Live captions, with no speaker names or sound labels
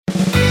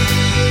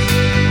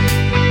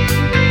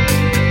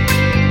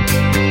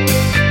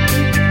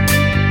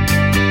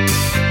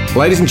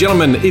Ladies and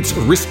gentlemen, it's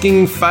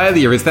Risking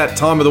Failure. It's that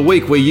time of the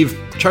week where you've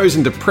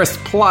chosen to press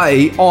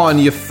play on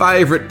your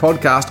favourite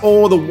podcast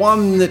or the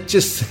one that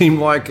just seemed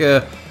like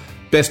a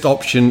best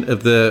option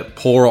of the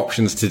poor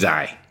options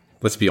today.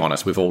 Let's be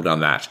honest, we've all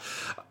done that.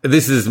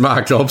 This is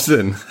Mark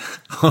Dobson.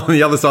 On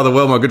the other side of the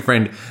world, my good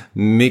friend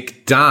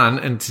Mick Dunn.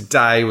 And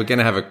today we're going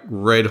to have a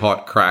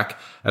red-hot crack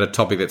at a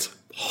topic that's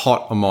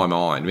hot on my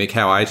mind. Mick,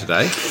 how are you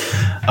today?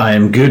 I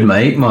am good,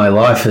 mate. My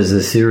life as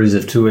a series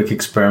of 2-week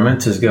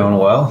experiments is going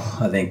well.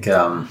 I think,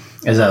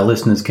 as our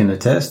listeners can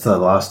attest, the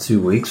last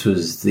 2 weeks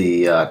was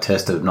the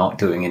test of not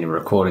doing any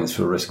recordings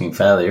for Risking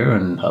Failure,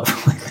 and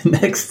hopefully the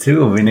next two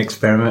will be an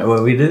experiment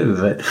where we do.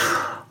 But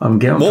I'm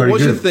getting pretty good. What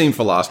was your theme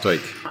for last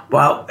week?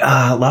 Well,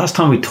 last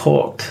time we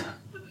talked,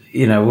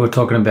 we were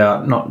talking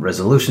about not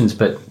resolutions,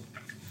 but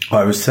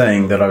I was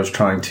saying that I was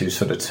trying to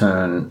sort of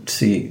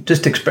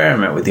just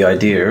experiment with the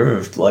idea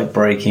of like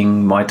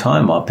breaking my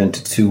time up into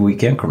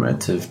 2-week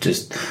increments of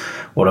just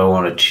what I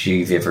want to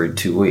achieve every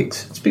 2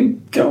 weeks. It's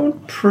been going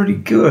pretty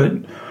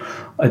good.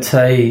 I'd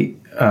say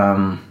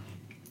I'm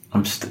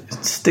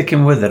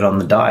sticking with it on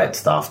the diet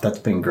stuff. That's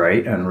been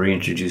great, and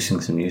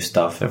reintroducing some new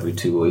stuff every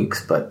 2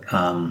 weeks. But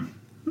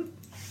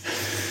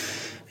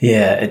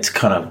yeah, it's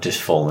kind of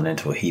just fallen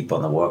into a heap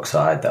on the work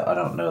side that I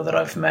don't know that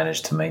I've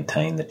managed to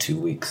maintain the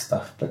 2-week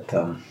stuff. But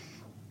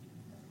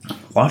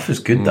life is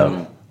good,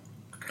 though.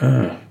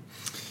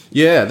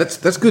 Yeah,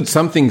 that's good.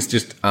 Some things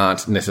just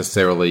aren't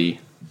necessarily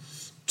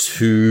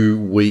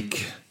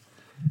 2-week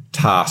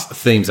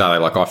themes, are they?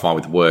 Like I find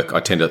with work,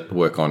 I tend to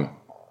work on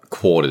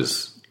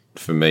quarters.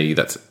 For me,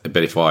 but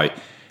if I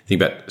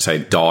think about, say,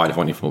 diet, if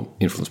I want to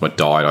influence my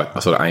diet, I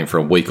sort of aim for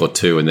a week or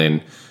two and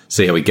then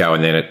see how we go,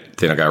 and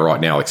then I go,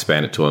 right, now I'll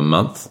expand it to a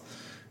month.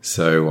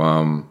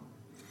 So,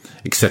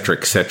 et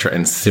cetera,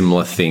 and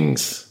similar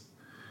things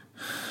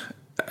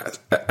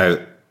as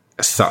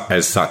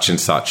such and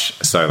such,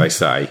 so they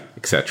say,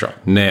 etc.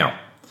 Now,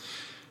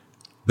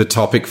 the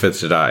topic for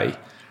today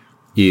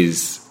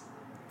is,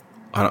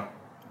 I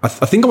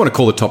think I want to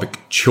call the topic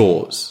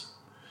chores,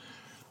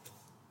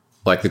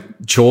 like the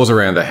chores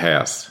around the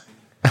house.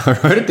 I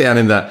wrote it down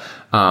in the,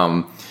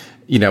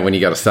 when you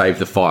got to save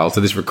the file.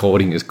 So this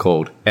recording is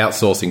called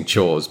Outsourcing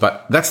Chores,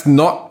 but that's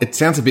not, it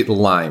sounds a bit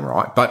lame,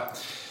 right?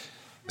 But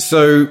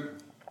so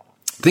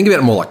think about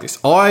it more like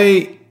this.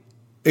 We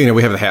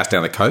have the house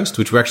down the coast,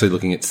 which we're actually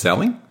looking at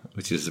selling,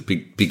 which is a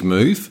big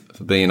move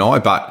for B&I,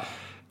 but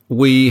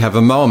we have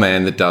a mower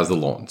man that does the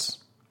lawns.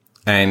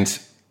 And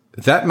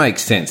that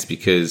makes sense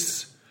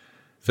because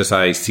for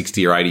say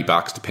 60 or 80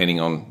 bucks, depending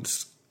on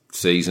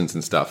seasons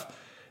and stuff,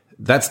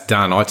 that's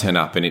done. I turn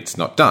up and it's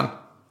not done.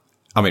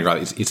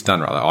 It's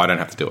done rather. I don't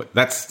have to do it.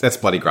 That's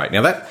bloody great.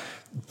 Now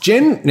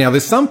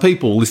there's some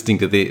people listening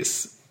to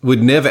this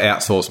would never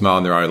outsource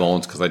mowing their own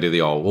lawns because they do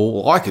the old,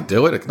 well, I could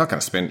do it. I'm not going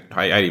to spend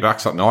 $80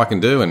 something I can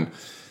do.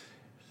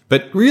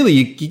 But really,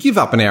 you give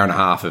up an hour and a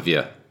half of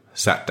your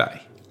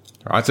Saturday.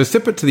 All right. So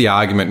separate to the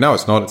argument, no,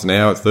 it's not. It's an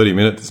hour. It's 30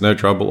 minutes. It's no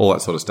trouble. All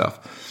that sort of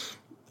stuff.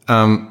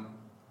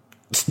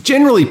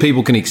 Generally,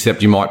 people can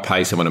accept you might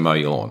pay someone to mow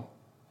your lawn.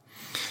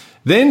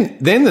 Then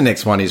the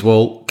next one is,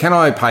 well, can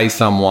I pay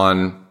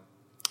someone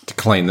to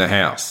clean the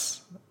house?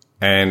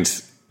 And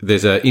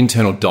there's an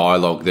internal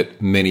dialogue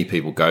that many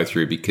people go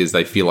through because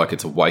they feel like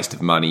it's a waste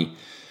of money.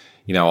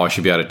 I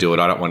should be able to do it.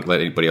 I don't want to let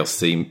anybody else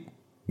see,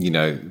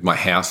 my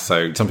house.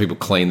 So some people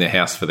clean their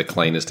house for the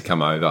cleaners to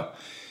come over.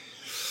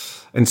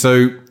 And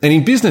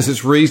in business,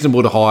 it's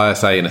reasonable to hire,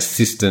 say, an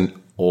assistant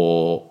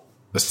or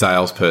a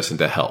salesperson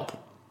to help.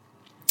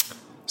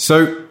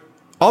 So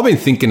I've been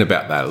thinking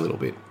about that a little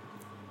bit.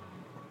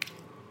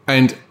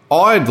 And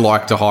I'd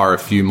like to hire a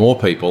few more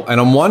people, and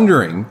I'm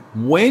wondering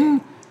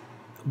when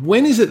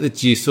is it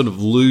that you sort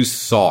of lose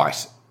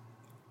sight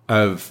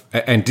of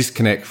and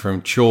disconnect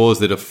from chores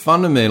that are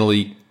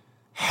fundamentally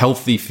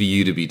healthy for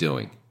you to be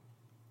doing?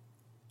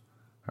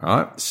 All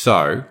right,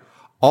 so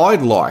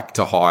I'd like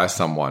to hire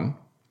someone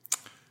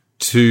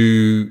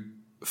to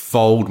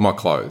fold my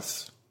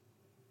clothes.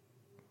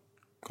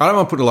 I don't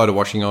want to put a load of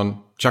washing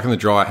on, chucking the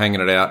dryer,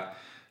 hanging it out,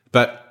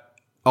 but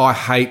I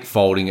hate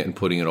folding it and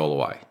putting it all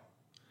away.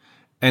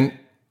 And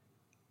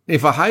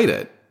if I hate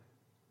it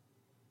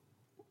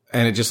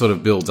and it just sort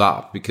of builds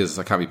up because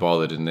I can't be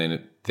bothered, and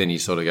then you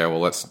sort of go,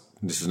 well,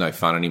 this is no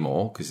fun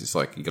anymore because it's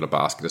like you got a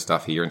basket of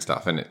stuff here and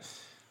stuff, and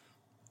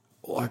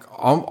I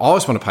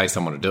always want to pay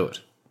someone to do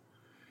it.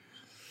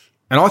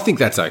 And I think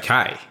that's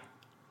okay.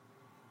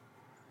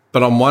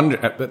 But I'm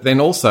wondering, but then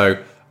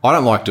also I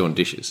don't like doing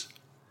dishes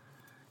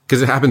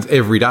because it happens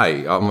every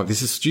day. I'm like,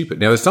 this is stupid.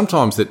 Now, there's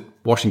sometimes that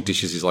washing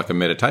dishes is like a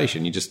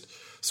meditation. You just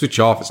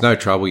switch off. It's no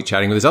trouble. You're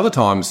chatting. But there's other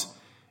times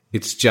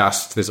it's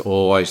just there's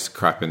always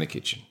crap in the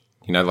kitchen.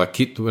 Like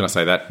when I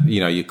say that,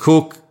 you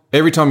cook.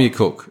 Every time you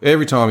cook,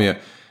 every time you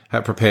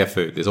prepare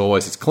food,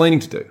 it's cleaning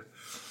to do.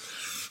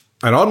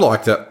 And I'd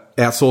like to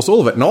outsource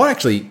all of it. And I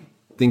actually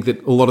think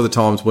that a lot of the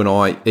times when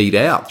I eat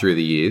out through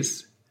the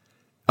years,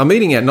 I'm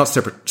eating out not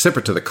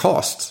separate to the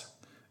costs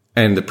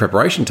and the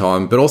preparation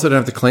time, but also don't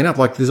have to clean up.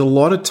 Like there's a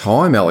lot of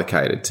time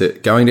allocated to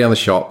going down the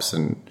shops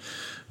and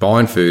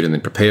buying food and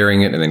then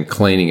preparing it and then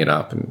cleaning it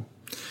up. And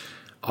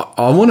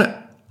I want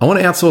to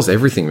outsource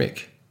everything,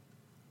 Mick.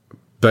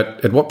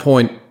 But at what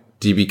point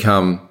do you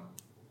become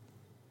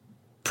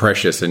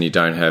precious and you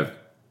don't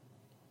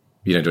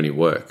do any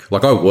work?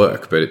 Like, I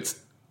work, but it's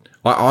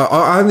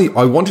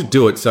I want to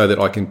do it so that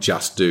I can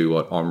just do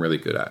what I'm really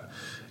good at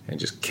and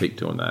just keep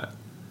doing that.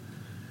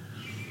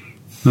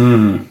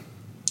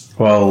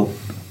 Well,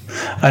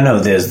 I know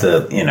there's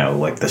the,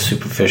 like the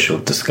superficial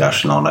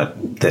discussion on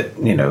it that,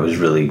 is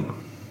really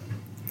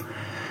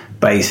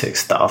basic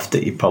stuff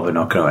that you're probably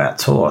not going to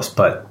outsource.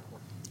 But,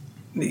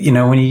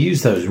 when you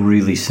use those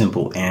really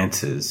simple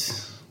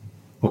answers,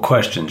 or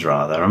questions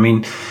rather, I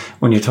mean,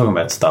 when you're talking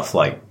about stuff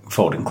like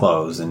folding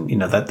clothes and,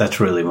 that's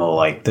really more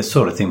like the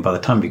sort of thing, by the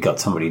time you've got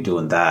somebody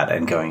doing that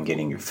and going and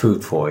getting your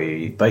food for you,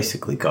 you've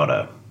basically got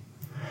a,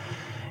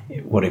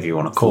 whatever you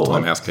want to call it.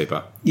 Full-time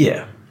housekeeper.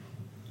 Yeah.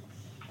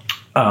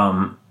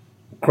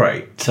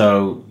 Great.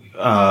 So,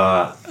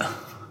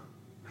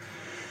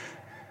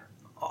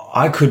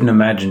 I couldn't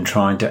imagine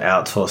trying to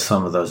outsource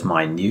some of those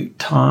minute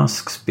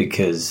tasks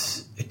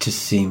because it just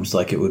seems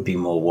like it would be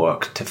more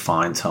work to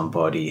find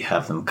somebody,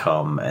 have them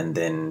come, and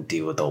then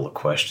deal with all the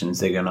questions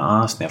they're going to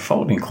ask. Now,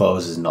 folding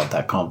clothes is not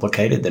that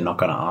complicated. They're not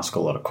going to ask a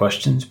lot of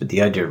questions, but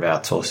the idea of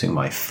outsourcing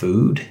my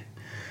food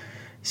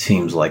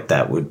seems like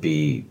that would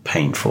be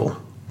painful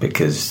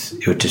because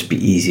it would just be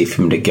easier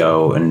for me to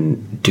go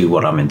and do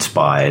what I'm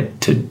inspired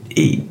to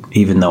eat.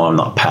 Even though I'm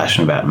not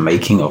passionate about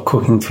making or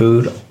cooking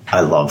food,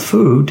 I love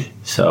food,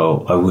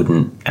 so I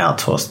wouldn't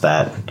outsource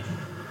that.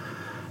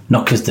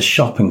 Not because the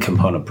shopping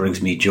component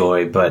brings me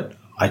joy, but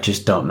I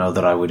just don't know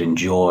that I would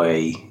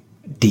enjoy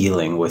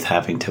dealing with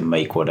having to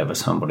make whatever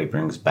somebody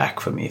brings back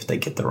for me if they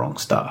get the wrong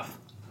stuff.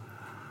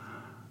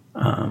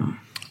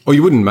 Or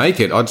you wouldn't make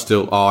it. I'd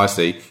still... Oh, I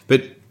see.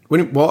 But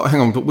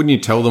hang on. But wouldn't you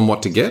tell them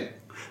what to get?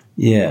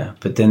 Yeah,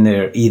 but then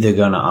they're either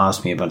going to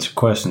ask me a bunch of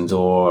questions,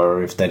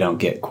 or if they don't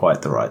get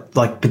quite the right...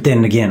 but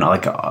then again,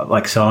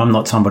 so I'm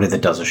not somebody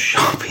that does a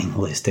shopping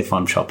list. If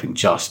I'm shopping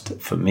just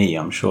for me,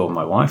 I'm sure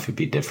my wife would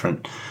be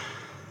different.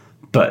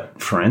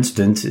 But, for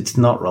instance, it's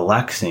not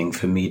relaxing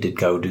for me to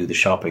go do the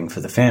shopping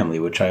for the family,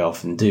 which I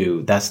often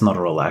do. That's not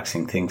a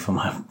relaxing thing for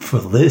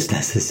Liz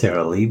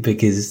necessarily,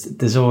 because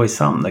there's always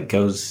something that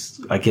goes...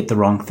 I get the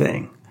wrong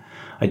thing.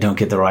 I don't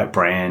get the right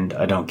brand.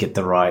 I don't get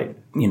the right,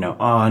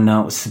 oh,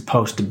 no, it's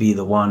supposed to be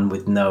the one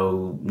with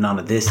none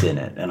of this in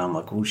it. And I'm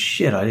like, oh,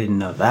 shit, I didn't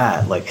know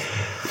that.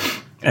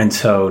 And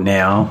so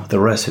now the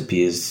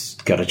recipe has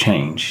got to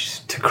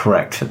change to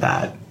correct for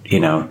that,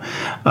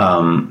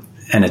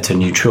 and it's a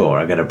new chore.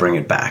 I got to bring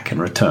it back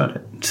and return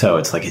it. So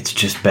it's like, it's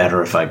just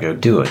better if I go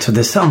do it. So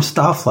there's some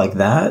stuff like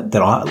that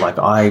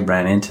I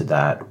ran into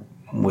that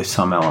with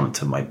some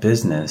elements of my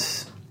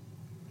business,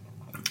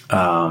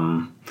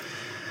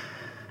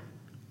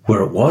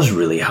 where it was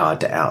really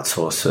hard to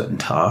outsource certain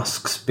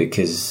tasks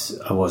because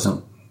I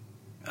wasn't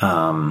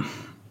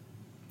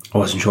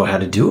sure how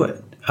to do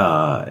it,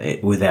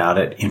 without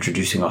it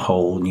introducing a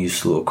whole new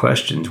slew of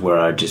questions where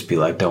I'd just be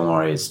like, don't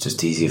worry, it's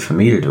just easier for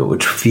me to do it,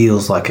 which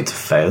feels like it's a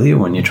failure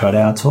when you try to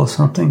outsource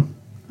something.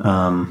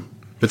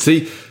 But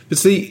see,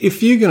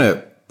 if you're going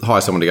to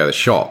hire someone to go to the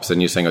shops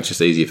and you're saying it's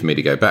just easier for me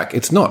to go back,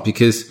 it's not,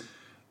 because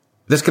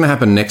that's going to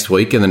happen next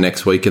week and the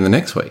next week and the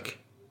next week.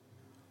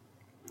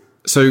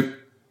 So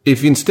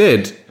if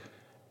instead,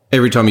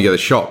 every time you go to the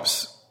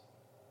shops,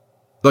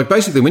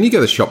 basically when you go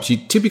to the shops,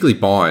 you're typically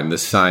buying the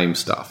same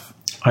stuff.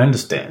 I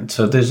understand.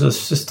 So there's a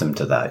system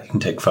to that. You can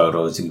take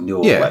photos, you can do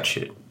all that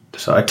shit.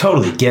 So I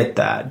totally get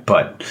that,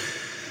 but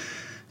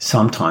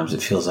sometimes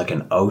it feels like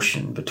an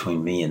ocean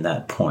between me and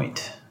that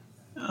point.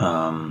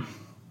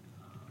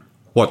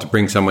 What, to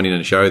bring someone in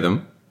and show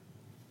them?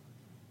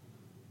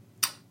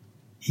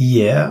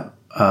 Yeah.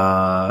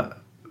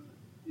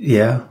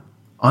 Yeah.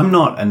 I'm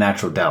not a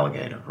natural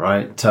delegator,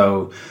 right?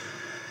 So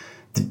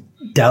the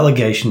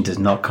delegation does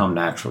not come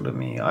natural to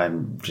me. I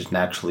just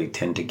naturally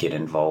tend to get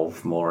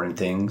involved more in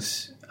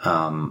things.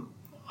 I'm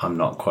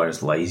not quite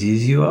as lazy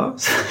as you are.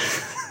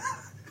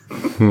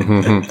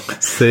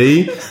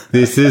 See,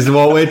 this is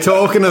what we're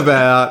talking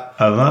about.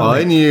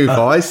 I knew if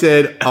I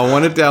said I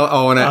want to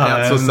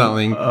outsource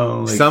something,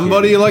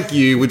 somebody like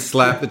you would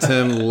slap the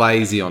term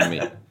lazy on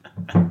me.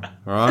 All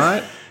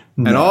right?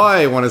 No. And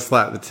I want to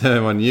slap the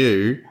term on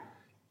you.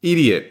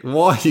 Idiot.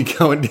 Why are you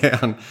going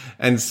down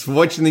and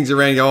switching things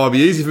around and go, it'd be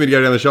easy for me to go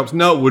down the shops?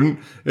 No, it wouldn't.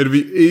 It'd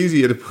be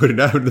easier to put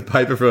it over in the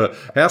paper for a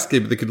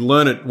housekeeper that could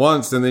learn it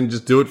once and then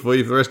just do it for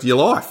you for the rest of your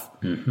life.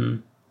 Mm-hmm.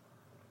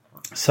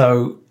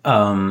 So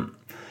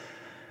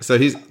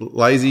he's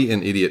lazy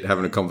and idiot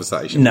having a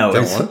conversation. No,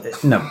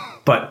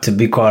 but to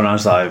be quite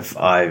honest,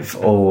 I've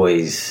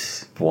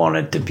always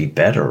wanted to be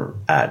better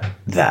at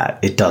that.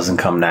 It doesn't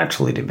come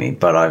naturally to me,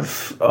 but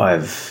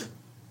I've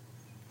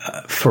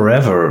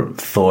forever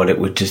thought it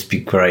would just be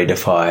great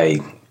if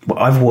I've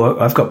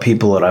got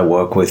people that I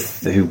work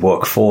with who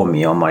work for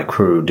me on my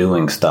crew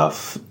doing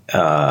stuff.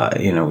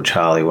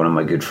 Charlie, one of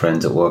my good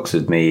friends that works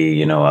with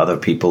me, other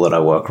people that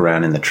I work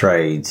around in the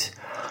trades.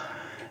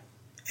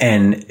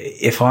 And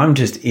if I'm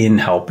just in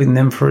helping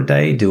them for a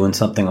day, doing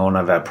something on one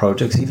of our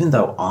projects, even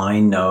though I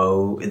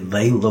know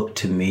they look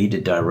to me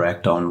to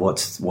direct on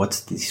what's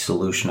the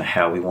solution of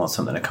how we want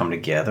something to come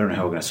together and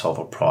how we're going to solve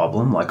a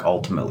problem, like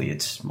ultimately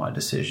it's my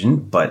decision.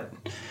 But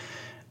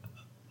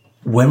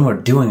when we're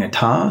doing a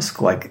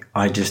task, like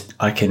I just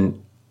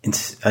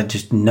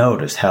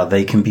notice how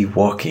they can be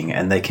working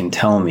and they can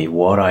tell me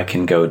what I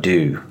can go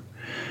do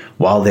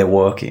while they're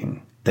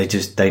working.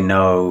 They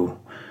know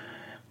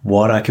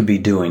what I could be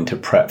doing to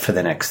prep for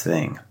the next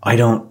thing. I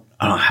don't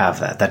have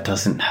that. That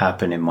doesn't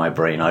happen in my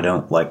brain. I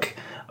don't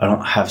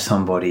have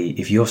somebody,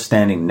 if you're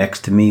standing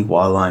next to me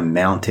while I'm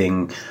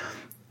mounting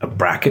a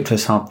bracket for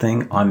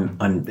something,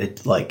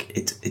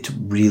 it's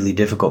really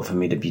difficult for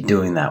me to be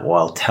doing that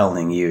while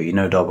telling you,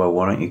 Dobbo,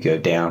 why don't you go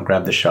down,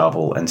 grab the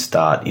shovel and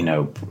start,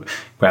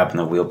 grabbing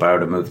the wheelbarrow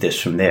to move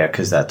this from there.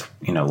 Cause that's,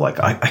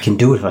 I can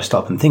do it if I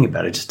stop and think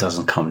about it. It just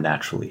doesn't come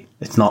naturally.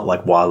 It's not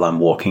like while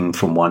I'm walking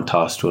from one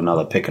task to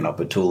another, picking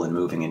up a tool and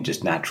moving and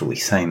just naturally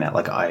saying that.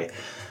 Like I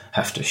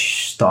have to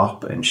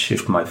stop and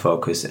shift my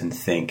focus and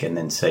think and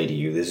then say to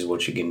you, this is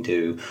what you can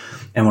do.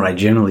 And what I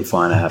generally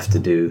find I have to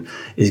do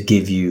is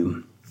give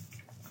you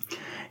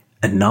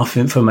enough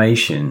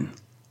information,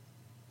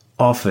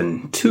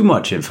 often too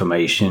much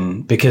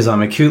information, because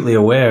I'm acutely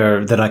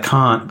aware that I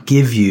can't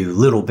give you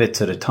little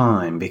bits at a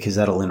time because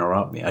that'll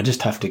interrupt me. I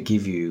just have to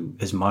give you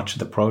as much of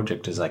the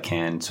project as I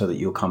can so that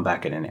you'll come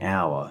back in an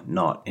hour,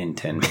 not in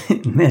 10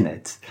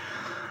 minutes.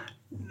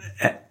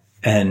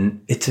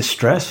 And it's a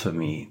stress for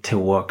me to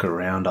work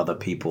around other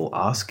people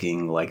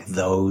asking like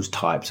those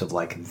types of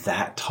like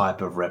that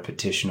type of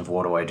repetition of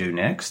what do I do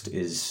next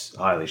is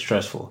highly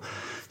stressful.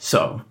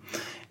 So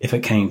if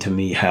it came to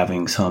me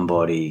having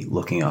somebody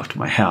looking after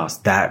my house,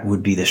 that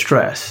would be the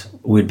stress.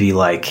 Would be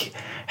like,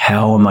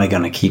 how am I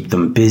going to keep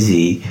them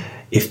busy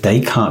if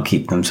they can't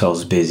keep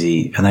themselves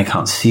busy and they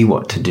can't see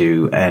what to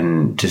do?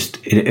 And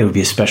just, it would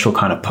be a special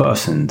kind of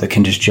person that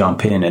can just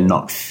jump in and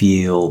not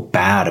feel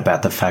bad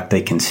about the fact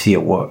they can see a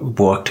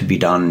work to be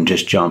done and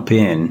just jump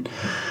in.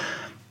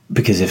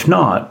 Because if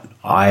not,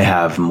 I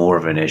have more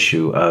of an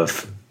issue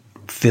of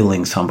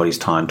filling somebody's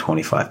time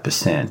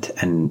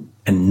 25% and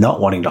not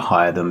wanting to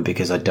hire them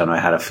because I don't know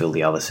how to fill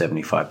the other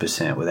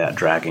 75% without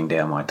dragging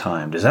down my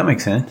time. Does that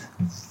make sense?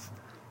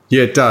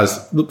 Yeah, it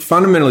does. Look,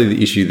 fundamentally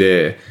the issue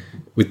there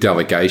with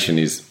delegation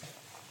is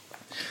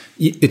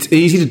it's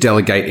easy to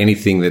delegate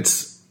anything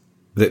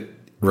that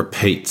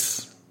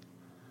repeats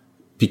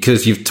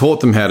because you've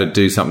taught them how to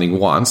do something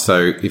once.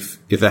 So if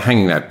they're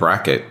hanging that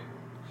bracket,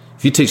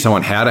 if you teach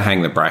someone how to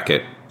hang the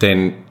bracket,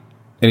 then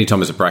anytime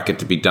there's a bracket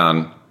to be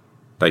done,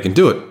 they can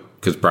do it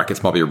because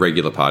brackets might be a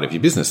regular part of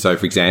your business. So,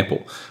 for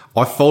example,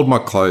 I fold my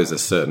clothes a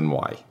certain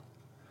way,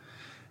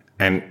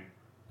 and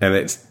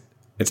it's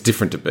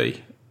different to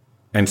be.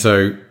 And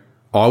so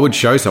I would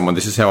show someone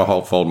this is how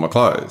I fold my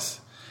clothes.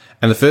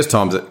 And the first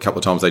a couple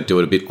of times they do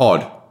it a bit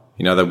odd.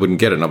 They wouldn't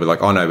get it. And I'll be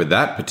like, oh no, but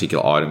that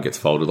particular item gets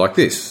folded like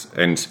this.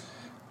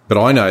 But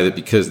I know that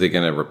because they're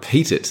going to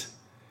repeat it,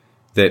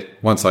 that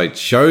once I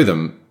show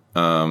them,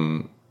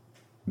 and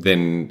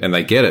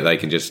they get it, they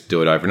can just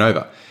do it over and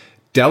over.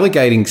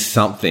 Delegating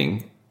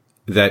something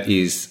that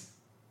is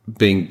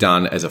being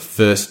done as a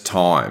first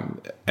time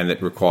and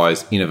that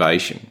requires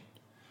innovation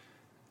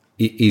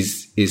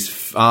is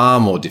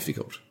far more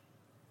difficult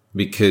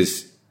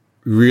because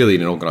really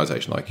in an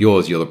organisation like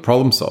yours, you're the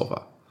problem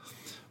solver.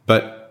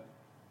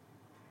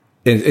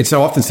 And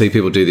so I often see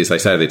people do this. They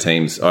say to their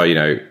teams, "Oh,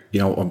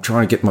 I'm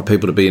trying to get my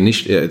people to be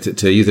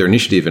to use their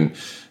initiative and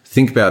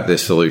think about their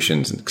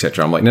solutions,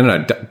 etc." I'm like,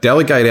 no,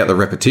 delegate out the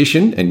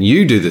repetition and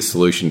you do the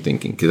solution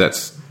thinking because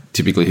that's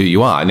typically who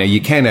you are. Now,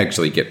 you can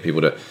actually get people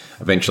to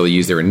eventually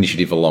use their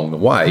initiative along the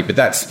way, but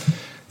that's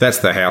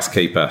the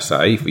housekeeper,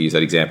 say, if we use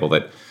that example,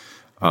 that,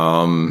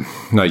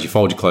 no, you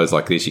fold your clothes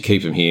like this, you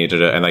keep them here,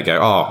 and they go,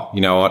 oh, you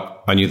know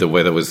what, I knew the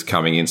weather was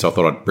coming in, so I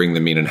thought I'd bring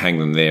them in and hang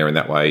them there, and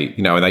that way,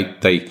 and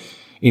they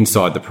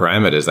inside the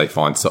parameters,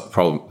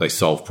 they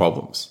solve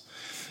problems.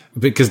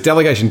 Because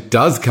delegation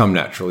does come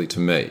naturally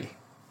to me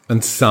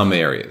in some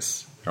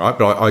areas, right?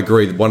 But I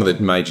agree that one of the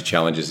major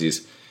challenges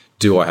is,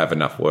 do I have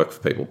enough work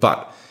for people?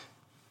 But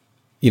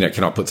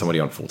can I put somebody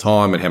on full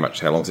time, and how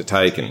long does it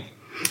take? And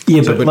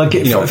yeah, so, but like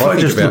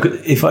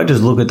if I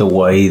just look at the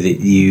way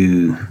that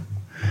you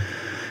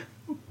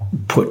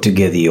put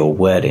together your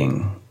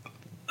wedding,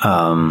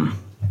 that's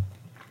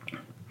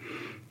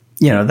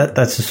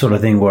the sort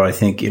of thing where I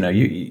think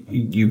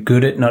you're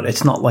good at not.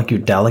 It's not like you're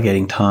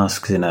delegating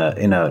tasks in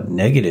a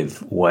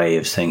negative way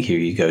of saying, here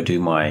you go, do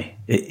my.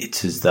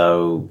 It's as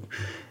though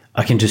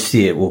I can just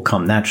see it will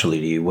come naturally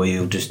to you, where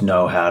you'll just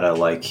know how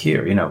to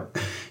here,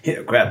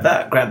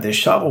 grab this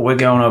shovel. We're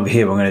going over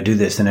here. We're going to do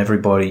this, and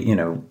everybody,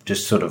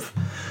 just sort of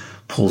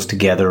pulls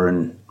together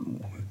and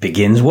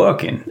begins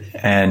working.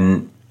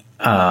 And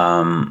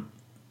I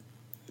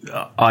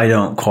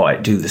don't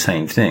quite do the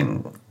same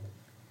thing.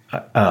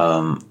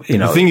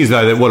 The thing is,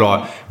 though,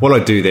 that what I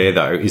do there,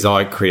 though, is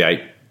I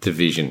create the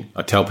vision.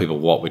 I tell people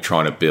what we're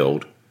trying to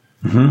build,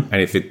 and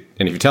if you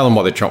tell them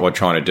what we're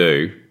trying to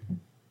do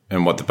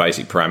and what the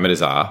basic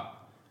parameters are,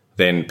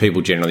 then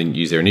people generally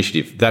use their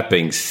initiative. That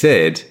being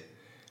said,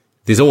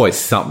 there's always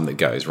something that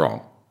goes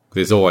wrong.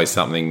 There's always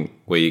something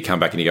where you come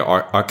back and you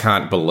go, I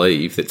can't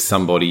believe that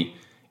somebody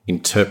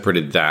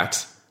interpreted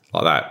that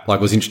like that. Like,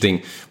 it was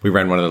interesting. We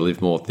ran one of the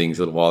Live More things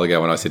a little while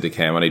ago, and I said to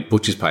Cam, I need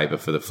butcher's paper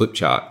for the flip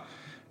chart.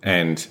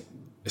 And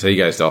so he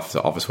goes off to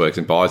Officeworks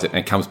and buys it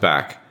and comes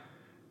back.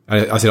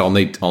 And I said, I'll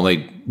need,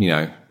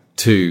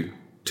 two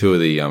of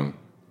the,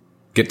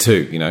 get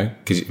two,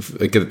 because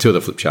get two of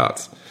the flip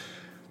charts.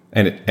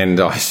 And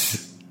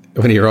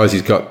when he arrives,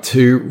 he's got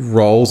 2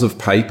 rolls of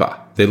paper.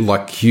 They're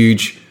like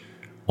huge,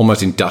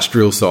 almost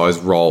industrial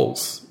sized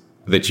rolls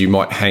that you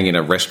might hang in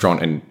a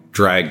restaurant and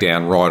drag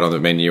down right on the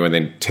menu and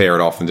then tear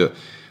it off.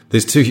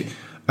 There's 2,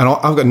 and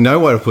I've got no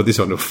way to put this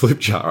onto a flip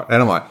chart.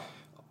 And I'm like,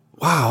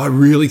 wow, I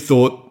really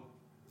thought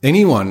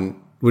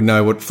anyone would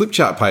know what flip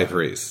chart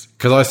paper is.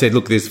 Because I said,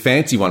 look, there's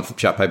fancy one flip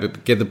chart paper,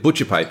 but get the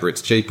butcher paper.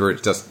 It's cheaper.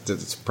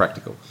 It's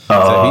practical.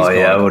 Oh, so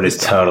I would have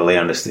totally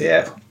understood.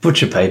 Yeah,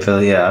 butcher paper.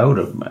 Yeah, I would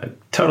have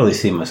totally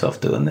seen myself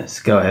doing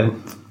this. Go ahead.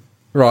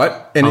 Right,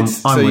 and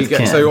so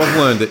I've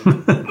learned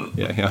that.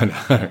 Yeah, I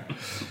know.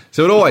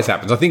 So it always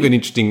happens. I think an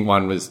interesting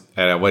one was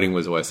at our wedding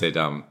was where I said,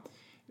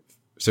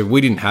 so we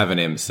didn't have an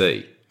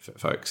MC,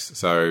 folks.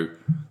 So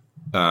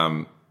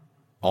I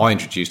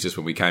introduced us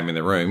when we came in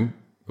the room.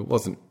 It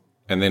wasn't.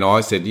 And then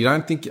I said, I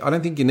don't think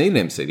you need an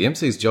MC. The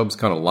MC's job's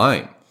kind of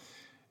lame.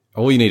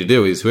 All you need to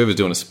do is whoever's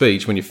doing a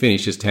speech, when you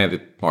finish, just hand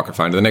the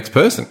microphone to the next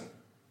person.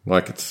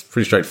 Like, it's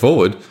pretty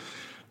straightforward.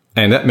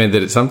 And that meant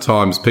that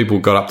sometimes people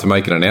got up to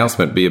make an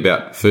announcement, be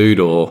about food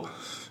or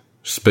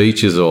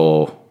speeches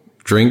or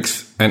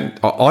drinks. And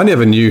I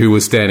never knew who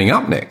was standing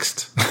up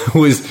next. It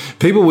was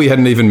people we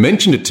hadn't even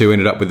mentioned it to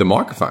ended up with the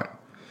microphone.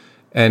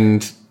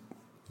 And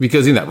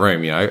because in that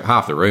room,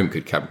 half the room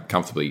could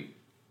comfortably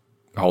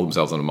hold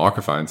themselves on a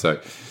microphone.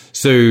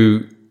 So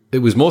it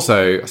was more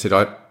so, I said,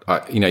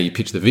 you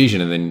pitch the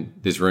vision and then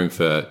there's room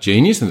for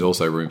genius and there's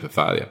also room for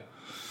failure.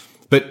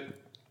 But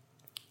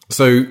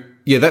so,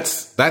 yeah,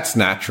 that's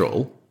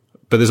natural,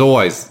 but it's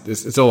always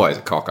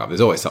a cock up. There's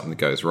always something that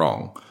goes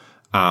wrong.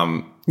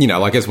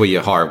 Like as where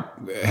you hire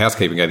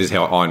housekeeping, go, this is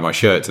how I iron my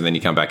shirts. And then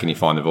you come back and you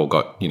find they've all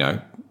got,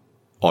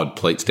 odd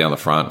pleats down the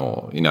front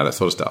or, that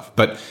sort of stuff.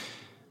 But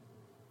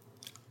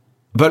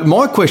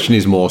my question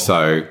is more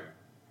so,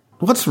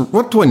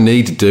 what do I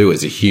need to do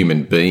as a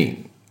human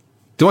being?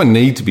 Do I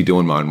need to be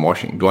doing my own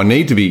washing? Do I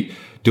need to be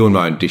doing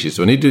my own dishes?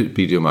 Do I need to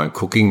be doing my own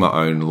cooking, my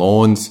own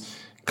lawns,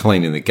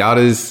 cleaning the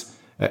gutters?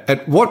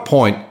 At what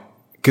point,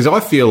 because I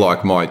feel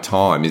like my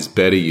time is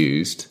better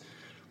used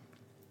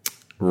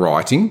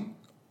writing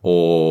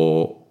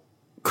or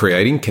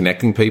creating,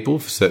 connecting people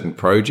for certain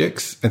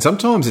projects. And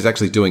sometimes it's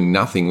actually doing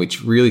nothing,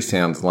 which really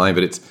sounds lame,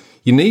 but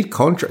you need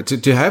contract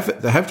to have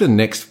the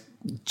next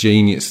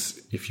genius,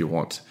 if you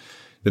want,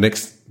 the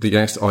next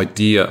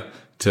idea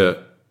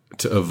to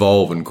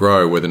evolve and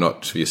grow, whether or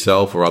not for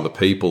yourself or other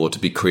people or to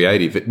be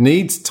creative. It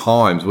needs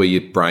times where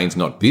your brain's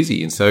not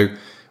busy. And so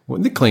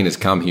when the cleaners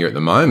come here at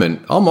the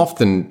moment, I'm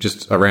often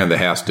just around the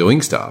house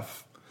doing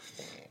stuff.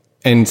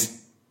 And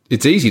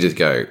it's easy to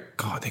go,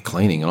 God, they're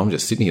cleaning and I'm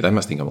just sitting here. They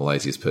must think I'm the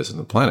laziest person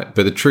on the planet.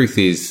 But the truth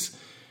is,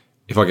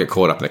 if I get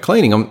caught up in the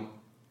cleaning,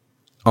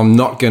 I'm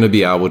not going to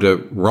be able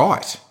to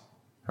write.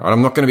 Right?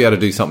 I'm not going to be able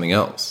to do something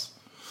else.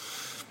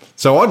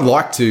 So I'd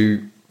like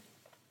to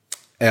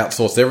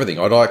outsource everything.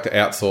 I'd like to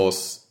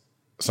outsource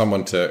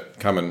someone to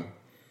come and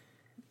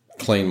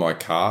clean my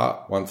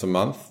car once a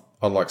month.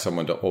 I'd like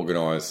someone to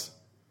organise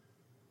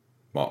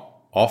my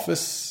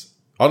office.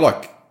 I'd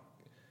like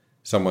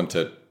someone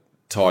to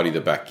tidy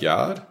the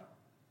backyard.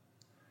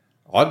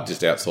 I'd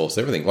just outsource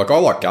everything. Like, I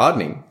like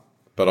gardening,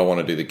 but I want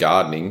to do the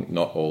gardening,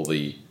 not all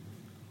the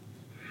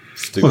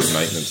stupid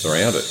maintenance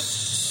around it.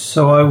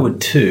 So I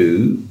would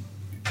too,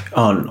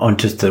 on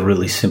just a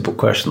really simple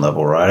question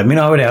level, right? I mean,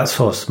 I would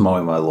outsource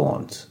mowing my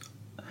lawns.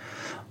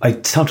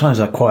 Sometimes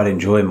I quite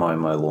enjoy mowing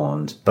my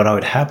lawns, but I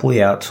would happily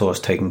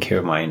outsource taking care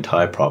of my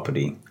entire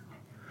property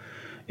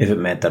if it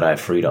meant that I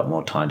freed up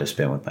more time to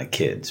spend with my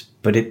kids.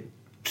 But it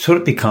sort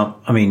of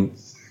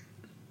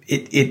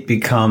it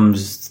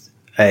becomes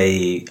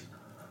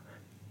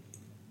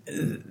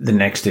the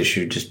next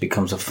issue just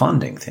becomes a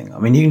funding thing. I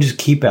mean, you can just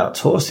keep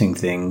outsourcing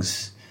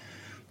things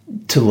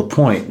to the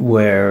point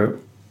where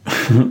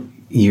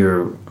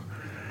you're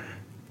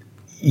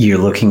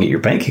looking at your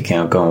bank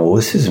account going, well,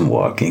 this isn't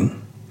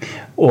working.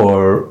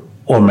 Or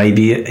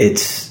maybe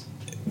it's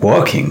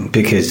working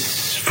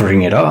because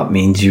freeing it up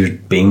means you're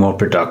being more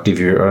productive,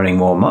 you're earning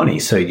more money.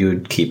 So you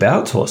would keep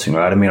outsourcing,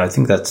 right? I mean, I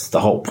think that's the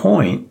whole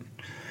point,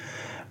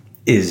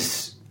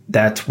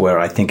 that's where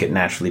I think it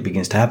naturally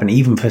begins to happen.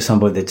 Even for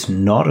somebody that's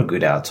not a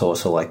good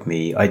outsourcer like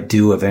me, I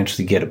do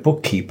eventually get a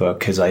bookkeeper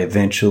because I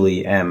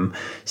eventually am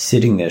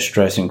sitting there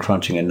stressing,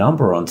 crunching a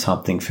number on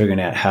something,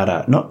 figuring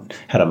out not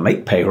how to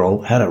make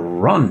payroll, how to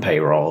run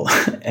payroll,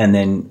 and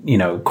then,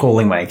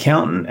 calling my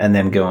accountant and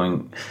then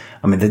going,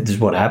 I mean, this is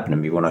what happened to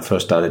me when I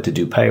first started to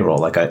do payroll.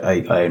 Like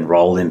I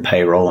enrolled in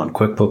payroll on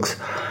QuickBooks.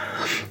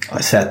 I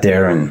sat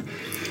there and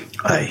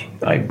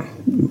I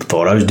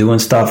thought I was doing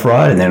stuff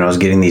right, and then I was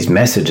getting these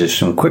messages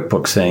from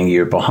QuickBooks saying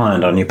you're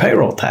behind on your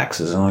payroll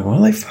taxes. I'm like, what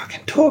are they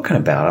fucking talking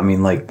about? I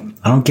mean, like,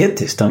 I don't get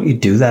this. Don't you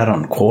do that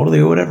on quarterly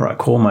or whatever? I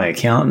call my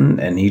accountant,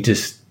 and he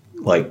just,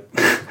 like,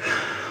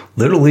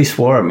 literally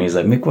swore at me. He's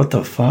like, Mick, what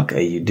the fuck are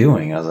you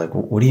doing? I was like,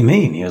 what do you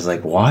mean? He was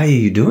like, why are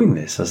you doing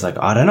this? I was like,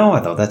 I don't know. I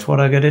thought that's what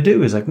I got to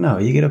do. He's like, no,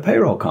 you get a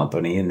payroll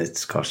company and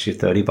it's cost you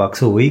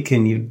 $30 a week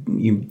and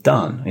you're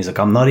done. He's like,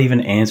 I'm not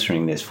even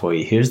answering this for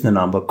you. Here's the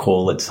number,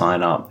 call it,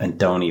 sign up, and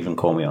don't even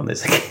call me on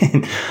this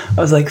again.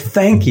 I was like,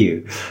 thank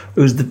you.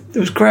 It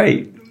was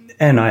great.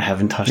 And I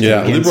haven't touched it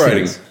again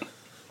liberating. Since.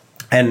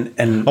 And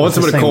I want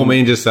someone to call me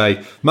and just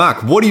say,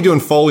 Mark, what are you doing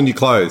folding your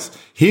clothes?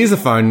 Here's a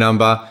phone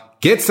number.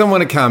 Get someone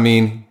to come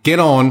in, get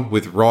on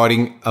with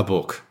writing a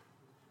book.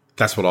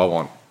 That's what I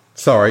want.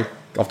 Sorry,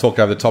 I've talked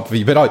over the top of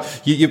you,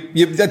 but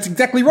you that's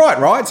exactly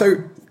right?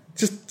 So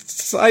just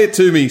say it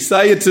to me.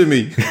 Say it to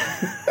me.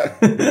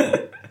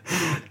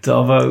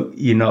 Dalvo,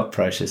 you're not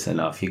precious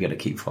enough. You got to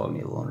keep folding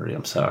your laundry.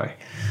 I'm sorry.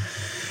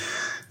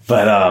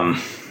 But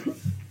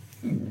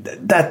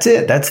that's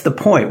it. That's the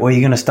point where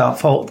you're going to start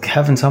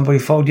having somebody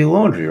fold your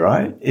laundry,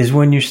 right? Is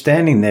when you're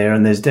standing there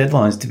and there's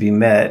deadlines to be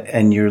met,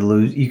 and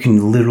you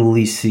can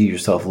literally see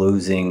yourself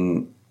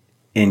losing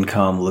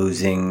income,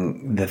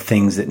 losing the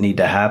things that need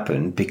to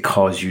happen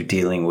because you're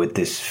dealing with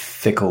this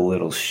fickle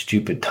little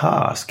stupid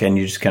task, and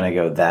you're just going to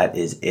go, that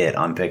is it.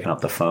 I'm picking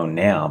up the phone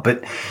now.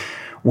 But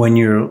when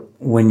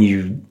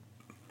you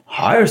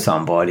hire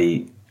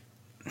somebody,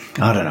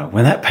 I don't know,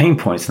 when that pain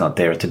point's not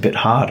there, it's a bit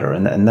harder,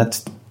 and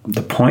that's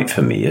the point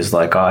for me. Is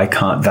like, I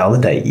can't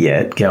validate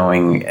yet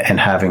going and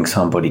having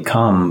somebody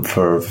come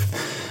for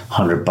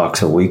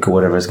 $100 a week or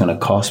whatever it's going to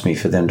cost me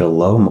for them to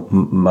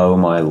mow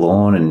my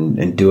lawn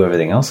and do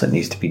everything else that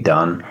needs to be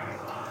done.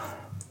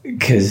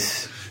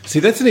 Because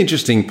see, that's an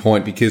interesting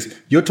point, because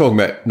you're talking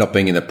about not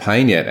being in the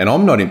pain yet, and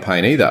I'm not in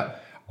pain either.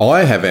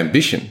 I have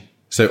ambition,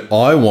 so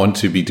I want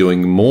to be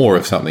doing more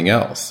of something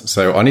else.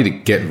 So I need to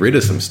get rid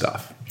of some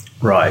stuff.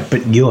 Right,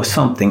 but your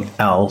something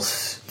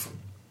else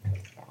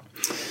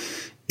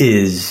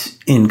is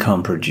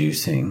income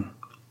producing,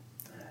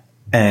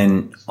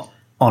 and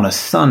on a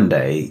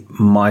Sunday,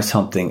 my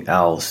something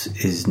else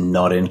is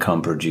not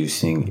income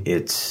producing.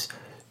 It's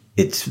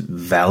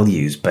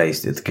values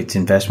based. It's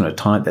investment of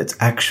time that's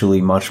actually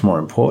much more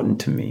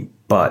important to me.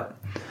 But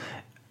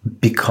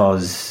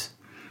because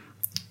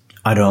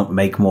I don't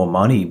make more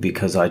money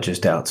because I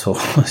just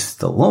outsource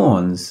the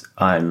lawns,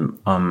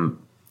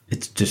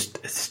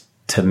 it's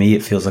to me,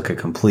 it feels like a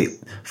complete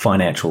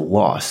financial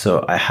loss.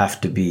 So I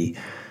have to be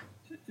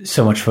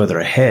so much further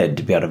ahead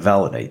to be able to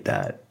validate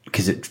that,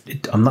 because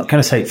I'm not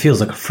going to say it feels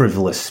like a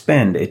frivolous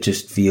spend. It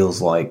just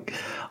feels like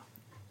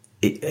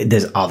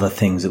there's other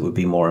things that would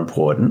be more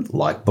important,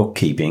 like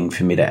bookkeeping,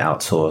 for me to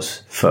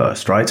outsource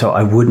first, right? So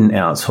I wouldn't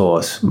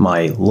outsource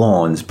my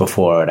lawns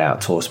before I'd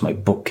outsource my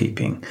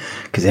bookkeeping,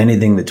 because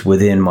anything that's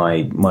within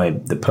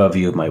the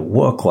purview of my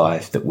work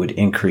life that would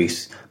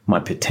increase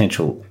my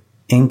potential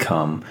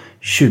income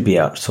should be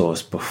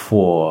outsourced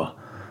before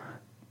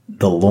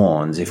the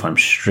lawns, if I'm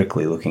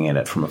strictly looking at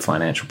it from a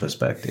financial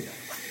perspective.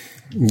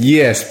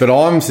 Yes, but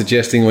I'm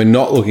suggesting we're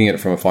not looking at it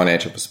from a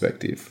financial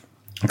perspective.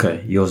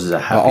 Okay, yours is a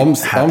I'm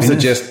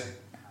suggesting,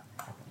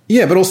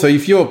 yeah, but also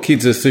if your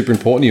kids are super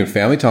important to you and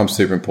family time's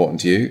super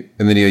important to you,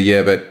 and then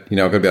but I've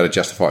got to be able to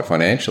justify it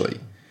financially.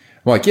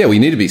 I'm like, yeah, we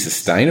need to be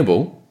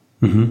sustainable,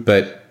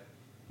 but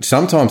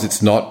sometimes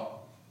it's not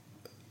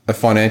a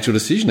financial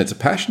decision. It's a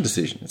passion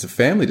decision. It's a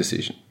family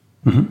decision.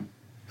 Mm-hmm.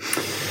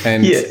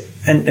 And yeah.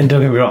 And don't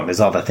get me wrong, there's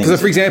other things. So,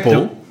 for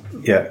example,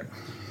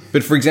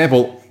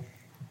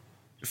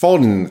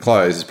 folding the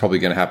clothes is probably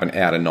going to happen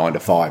out of 9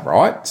 to 5,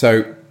 right?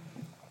 So,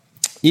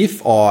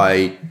 if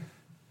I,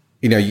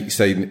 you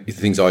say the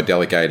things I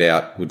delegate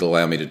out would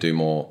allow me to do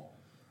more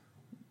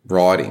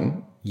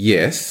writing,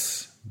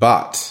 yes,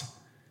 but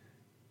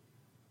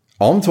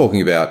I'm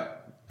talking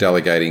about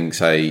delegating,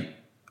 say,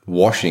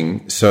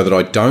 washing, so that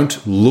I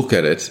don't look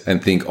at it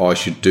and think I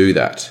should do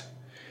that.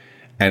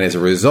 And as a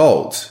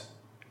result,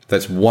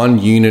 that's one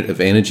unit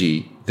of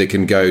energy that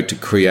can go to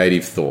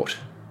creative thought.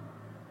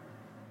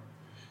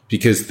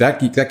 Because that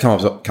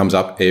comes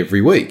up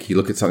every week. You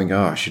look at something,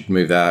 I should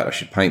move that, I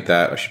should paint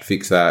that, I should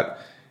fix that.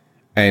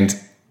 And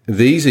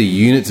these are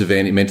units of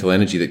mental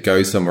energy that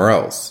go somewhere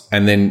else.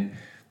 And then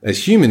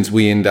as humans,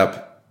 we end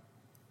up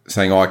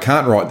saying, I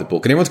can't write the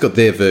book. And everyone's got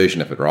their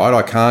version of it, right?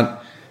 I can't,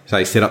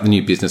 say, set up the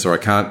new business, or I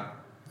can't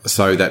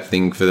sew that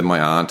thing for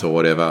my aunt or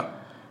whatever.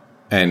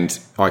 And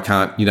I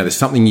can't, there's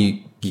something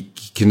you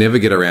can never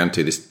get around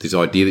to, this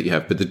idea that you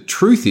have. But the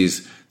truth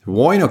is,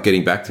 why you're not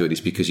getting back to it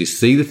is because you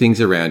see the things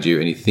around you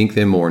and you think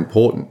they're more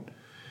important.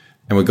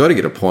 And we've got to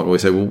get a point where we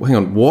say, well, hang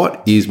on,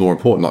 what is more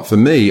important? Like for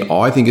me,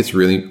 I think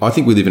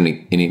we live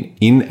in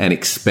an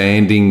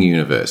expanding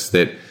universe,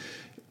 that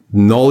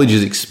knowledge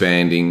is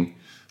expanding,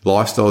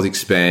 lifestyle is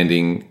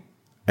expanding,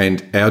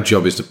 and our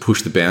job is to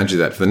push the boundaries of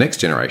that for the next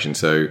generation.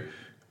 So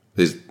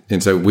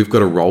we've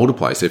got a role to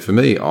play. So for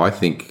me, I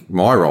think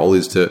my role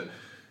is to,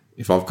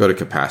 if I've got a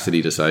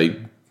capacity to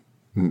say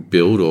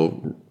build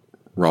or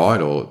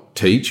write or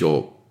teach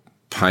or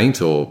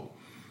paint or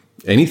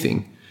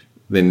anything,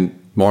 then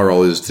my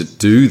role is to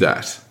do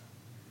that.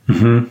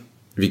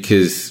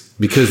 Because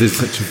there's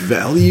such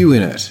value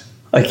in it.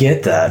 I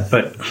get that,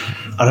 but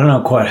I don't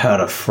know quite how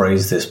to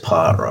phrase this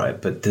part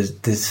right. But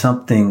there's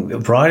something.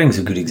 Writing's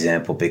a good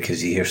example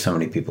because you hear so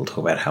many people talk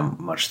about how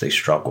much they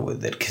struggle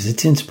with it because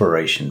it's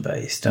inspiration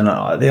based. And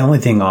the only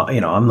thing I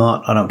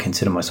don't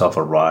consider myself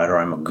a writer.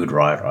 I'm a good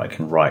writer. I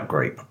can write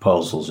great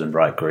proposals and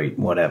write great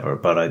whatever.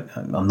 But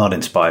I'm not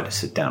inspired to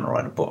sit down and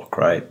write a book,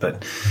 right?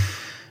 But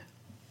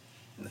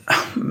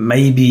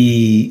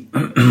maybe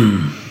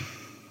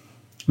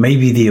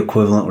the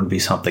equivalent would be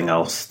something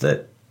else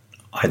that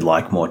I'd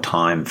like more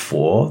time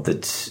for,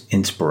 that's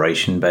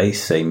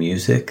inspiration-based, say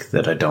music,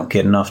 that I don't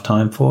get enough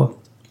time for.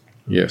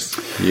 Yes.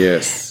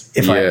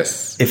 If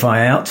I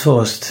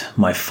outsourced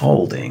my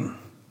folding,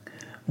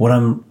 what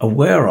I'm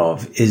aware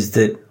of is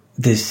that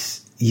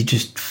you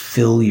just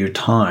fill your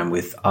time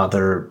with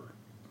other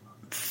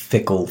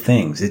fickle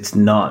things. It's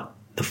not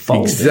the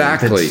folding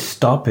that's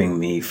stopping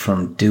me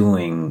from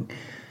doing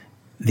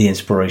the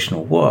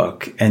inspirational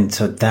work. And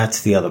so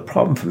that's the other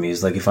problem for me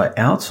is like if I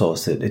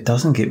outsource it, it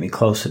doesn't get me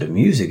closer to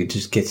music. It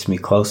just gets me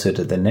closer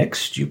to the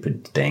next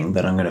stupid thing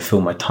that I'm going to fill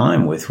my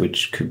time with,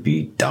 which could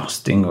be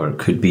dusting or it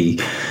could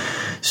be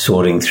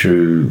sorting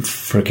through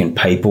freaking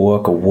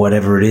paperwork or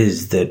whatever it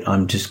is that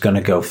I'm just going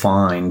to go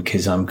find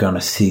because I'm going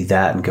to see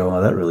that and go,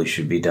 oh, that really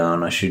should be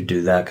done. I should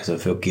do that because I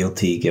feel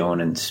guilty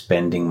going and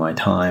spending my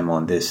time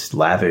on this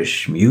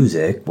lavish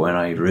music when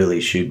I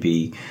really should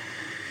be,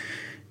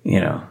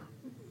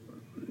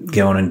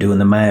 going and doing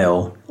the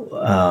mail.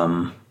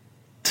 Yeah,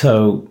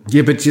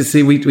 but you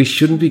see, we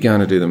shouldn't be going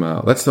to do the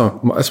mail. That's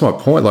my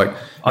point. Like,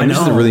 this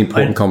is a really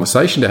important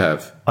conversation to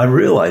have. I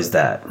realize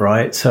that,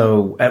 right?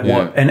 So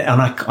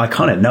I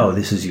kind of know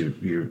this is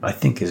your I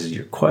think this is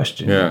your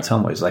question in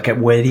some ways. Like, at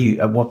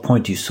what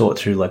point do you sort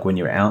through, like, when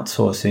you're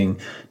outsourcing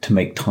to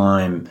make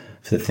time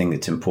for the thing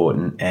that's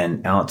important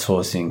and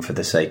outsourcing for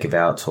the sake of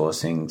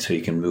outsourcing so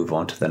you can move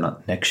on to the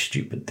next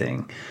stupid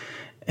thing?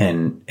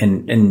 And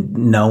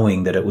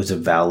knowing that it was a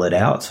valid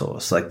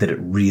outsource, like that it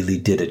really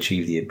did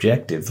achieve the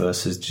objective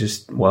versus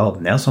just, well,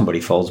 now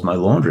somebody folds my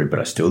laundry, but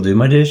I still do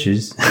my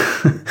dishes.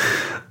 I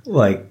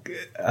don't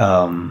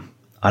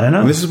know.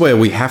 And this is where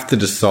we have to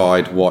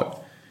decide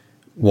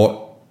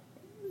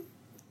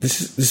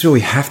this is where we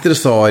have to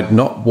decide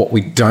not what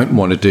we don't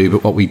want to do,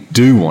 but what we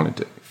do want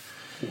to do.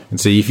 And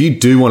so if you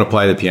do want to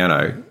play the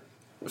piano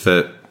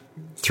for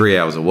 3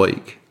 hours a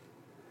week,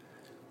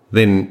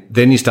 then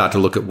you start to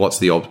look at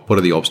what are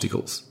the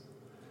obstacles,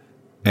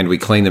 and we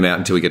clean them out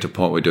until we get to a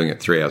point where we're doing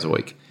it 3 hours a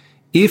week.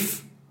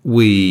 If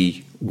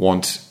we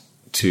want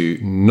to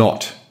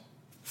not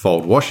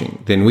fold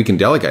washing, then we can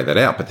delegate that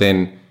out. But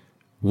then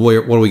what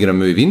are we going to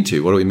move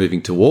into? What are we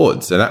moving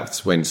towards? So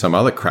that's when some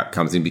other crap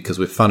comes in because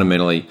we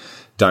fundamentally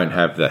don't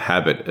have the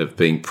habit of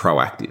being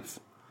proactive,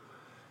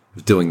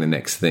 of doing the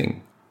next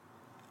thing,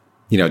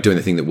 doing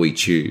the thing that we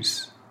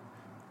choose.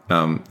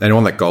 And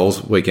on that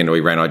goals weekend we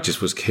ran, I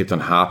just kept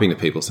on harping to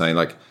people saying,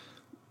 like,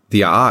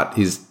 the art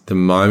is the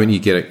moment you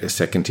get a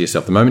second to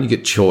yourself, the moment you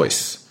get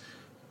choice,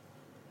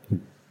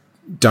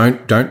 don't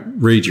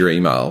read your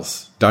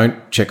emails,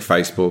 don't check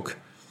Facebook,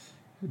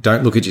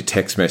 don't look at your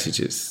text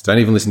messages, don't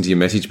even listen to your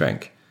message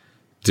bank.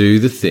 Do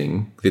the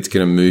thing that's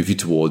going to move you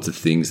towards the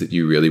things that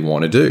you really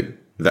want to do.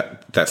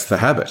 That's the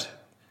habit,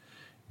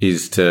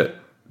 is to,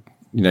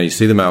 you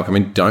see the mail come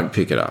in, don't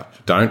pick it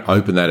up, don't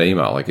open that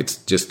email. Like, it's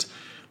just...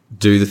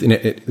 do the thing.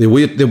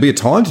 There'll be a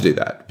time to do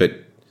that, but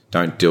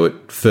don't do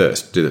it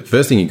first. The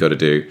first thing you've got to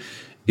do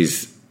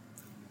is,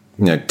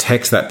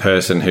 text that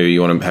person who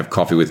you want to have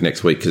coffee with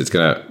next week because it's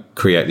going to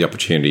create the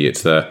opportunity.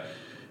 It's the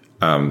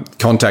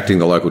contacting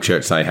the local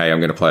church saying, hey,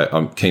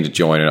 I'm keen to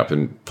join up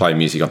and play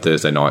music on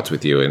Thursday nights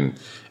with you. And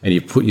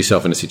you put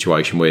yourself in a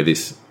situation where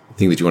this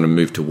thing that you want to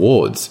move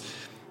towards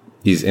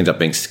ends up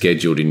being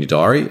scheduled in your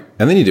diary,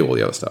 and then you do all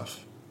the other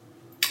stuff.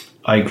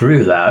 I agree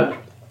with that,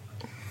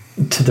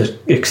 to the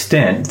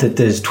extent that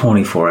there's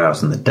 24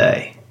 hours in the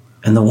day,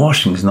 and the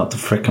washing is not the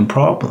frickin'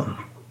 problem.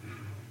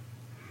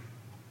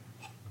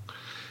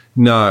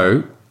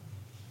 No.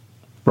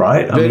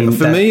 Right?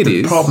 For me it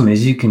is. The problem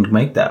is you can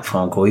make that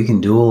phone call, you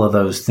can do all of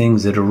those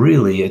things that are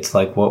really, it's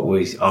like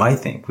I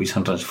think we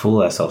sometimes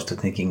fool ourselves to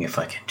thinking, if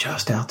I can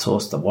just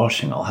outsource the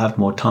washing, I'll have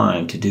more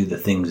time to do the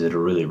things that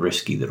are really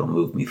risky that'll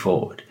move me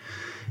forward.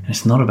 And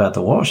it's not about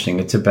the washing,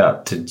 it's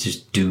about to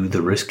just do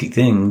the risky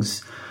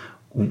things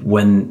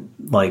when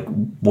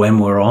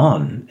we're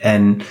on.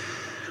 And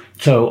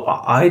so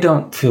I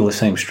don't feel the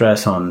same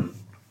stress on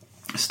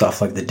stuff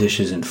like the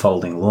dishes and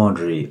folding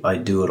laundry. I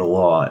do it a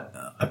lot.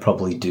 I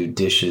probably do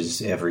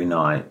dishes every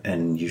night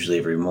and usually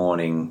every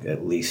morning,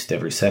 at least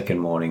every second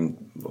morning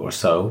or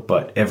so,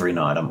 but every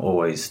night I'm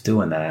always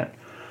doing that.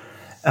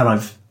 And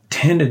I've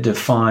tended to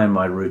find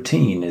my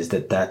routine is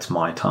that that's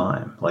my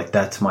time. Like,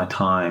 that's my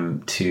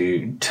time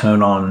to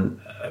turn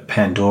on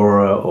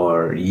Pandora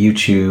or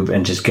YouTube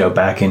and just go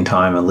back in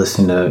time and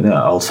listen to,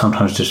 I'll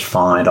sometimes just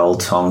find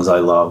old songs I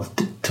love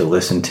to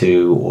listen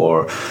to,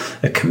 or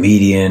a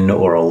comedian,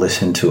 or I'll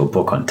listen to a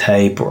book on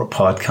tape or a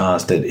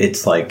podcast.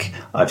 It's like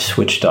I've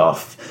switched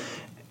off,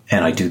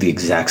 and I do the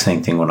exact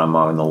same thing when I'm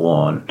mowing the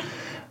lawn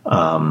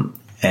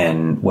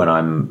and when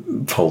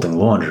I'm folding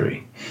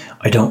laundry.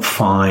 I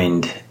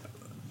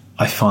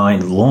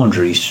find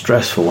laundry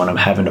stressful when I'm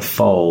having to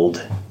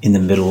fold in the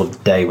middle of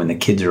the day when the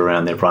kids are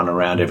around, they're running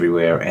around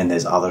everywhere, and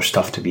there's other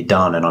stuff to be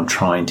done, and I'm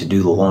trying to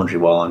do the laundry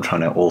while I'm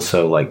trying to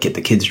also like get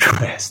the kids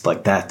dressed.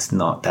 Like,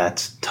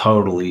 that's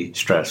totally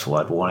stressful.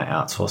 I'd want to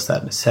outsource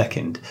that in a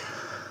second.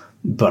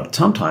 But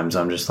sometimes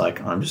I'm just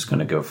like, I'm just going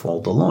to go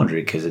fold the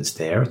laundry because it's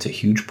there. It's a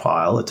huge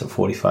pile. It's a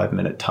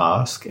 45-minute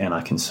task, and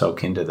I can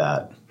soak into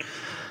that.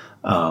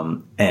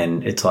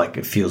 And it's like,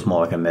 it feels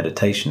more like a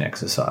meditation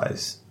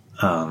exercise.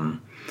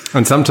 And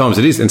sometimes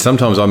it is, and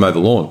sometimes I mow the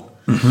lawn.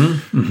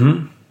 Mm-hmm,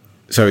 mm-hmm.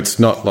 So it's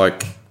not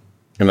like,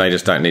 and they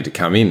just don't need to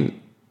come in.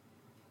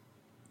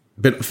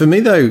 But for me,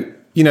 though,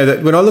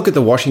 that when I look at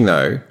the washing,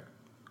 though,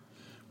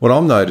 what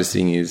I'm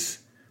noticing is,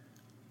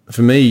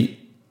 for me,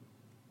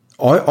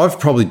 I've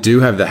probably do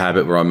have the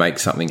habit where I make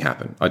something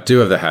happen. I do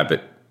have the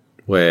habit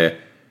where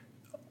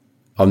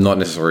I'm not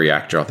necessarily a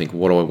reactor. I think,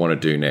 what do I want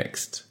to do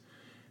next?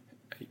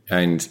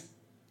 And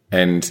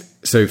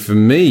so for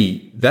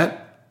me, the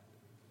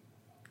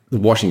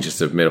washing,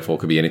 just a metaphor,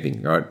 could be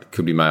anything, right? It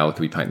could be mail, it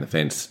could be painting the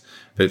fence.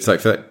 But it's like,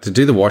 for that, to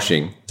do the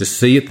washing, to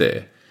see it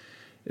there,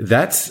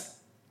 that's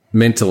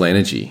mental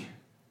energy.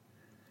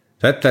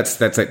 That's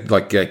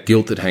like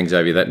guilt that hangs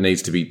over you that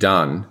needs to be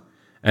done,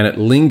 and it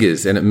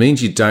lingers, and it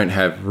means you don't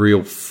have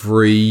real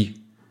free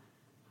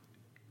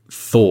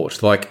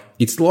thought. Like,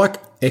 it's like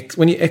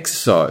when you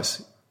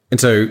exercise. And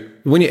so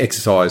when you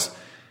exercise,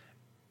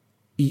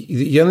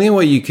 the only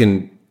way you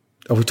can,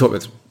 we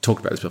talked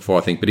about this before,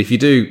 I think, but if you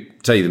do,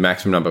 say the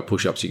maximum number of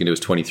push-ups you can do is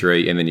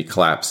 23, and then you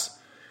collapse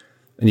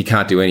and you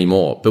can't do any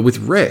more. But with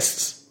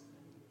rests,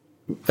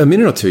 a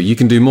minute or two, you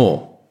can do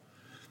more.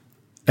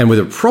 And with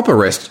a proper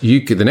rest,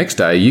 the next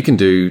day you can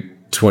do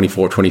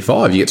 24,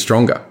 25, you get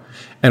stronger.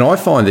 And I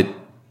find that,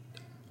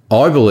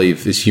 I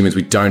believe as humans,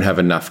 we don't have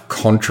enough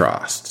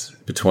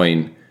contrast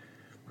between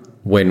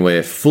when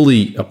we're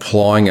fully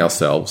applying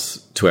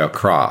ourselves to our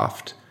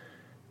craft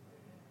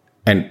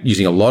and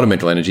using a lot of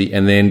mental energy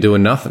and then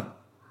doing nothing.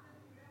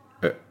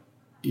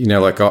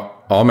 Like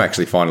I'm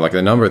actually finding, like,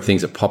 the number of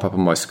things that pop up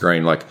on my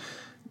screen, like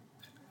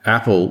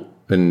Apple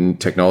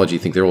and technology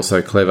think they're all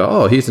so clever.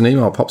 Oh, here's an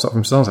email pops up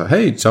from so-and-so.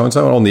 Hey,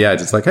 so-and-so, on the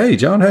ads. It's like, hey,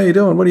 John, how you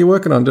doing? What are you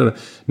working on?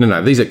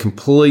 No, these are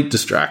complete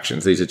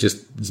distractions. These are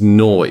just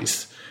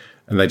noise,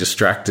 and they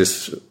distract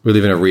us. We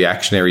live in a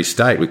reactionary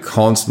state. We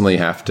constantly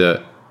have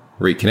to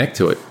reconnect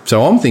to it.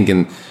 So I'm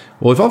thinking,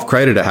 well, if I've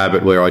created a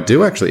habit where I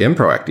do actually am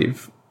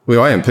proactive,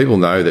 where I am, people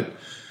know that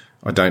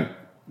I don't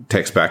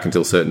text back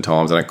until certain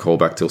times, I don't call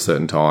back till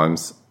certain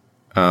times.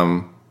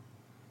 Now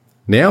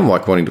I'm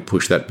like wanting to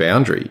push that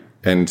boundary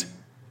and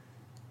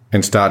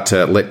start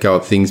to let go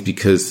of things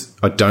because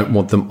I don't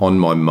want them on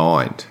my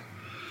mind.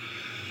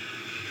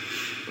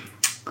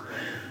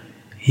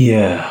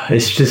 Yeah,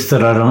 it's just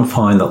that I don't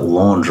find that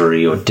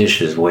laundry or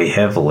dishes weigh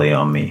heavily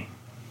on me.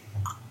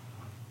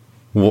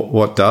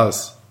 What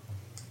does?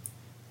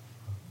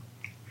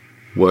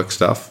 Work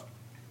stuff?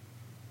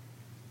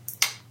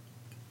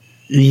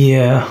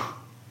 Yeah.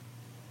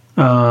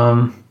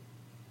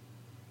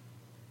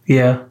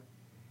 Yeah.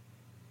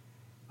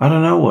 I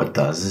don't know what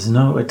does.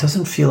 It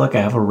doesn't feel like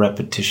I have a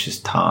repetitious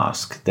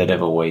task that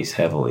ever weighs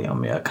heavily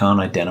on me. I can't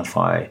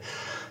identify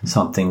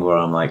something where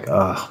I'm like,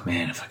 oh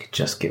man, if I could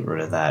just get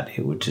rid of that,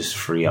 it would just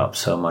free up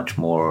so much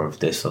more of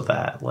this or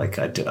that. Like,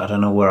 I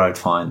don't know where I'd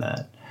find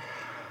that.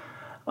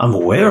 I'm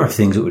aware of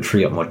things that would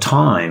free up more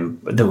time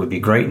that would be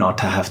great not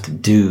to have to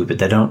do, but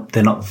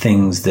they're not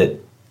things that,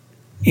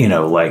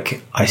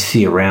 like I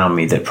see around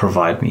me that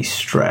provide me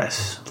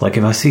stress. Like,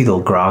 if I see the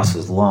grass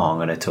is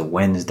long and it's a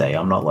Wednesday,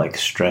 I'm not like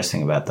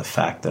stressing about the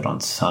fact that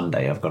on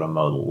Sunday I've got to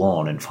mow the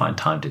lawn and find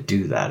time to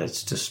do that.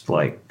 It's just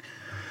like,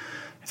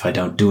 if I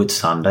don't do it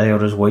Sunday, I'll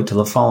just wait till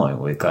the following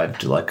week.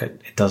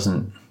 It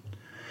doesn't.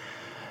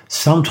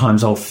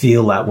 Sometimes I'll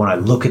feel that when I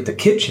look at the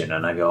kitchen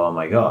and I go, oh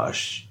my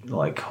gosh,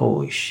 like,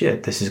 holy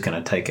shit, this is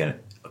going to take a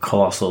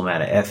colossal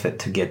amount of effort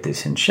to get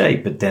this in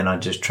shape. But then I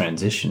just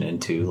transition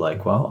into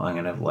like, well, I'm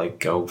going to like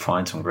go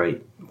find some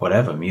great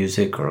whatever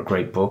music or a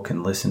great book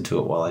and listen to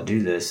it while I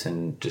do this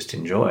and just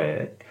enjoy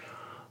it.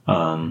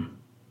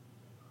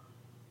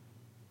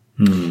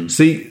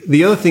 See,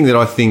 the other thing that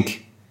I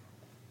think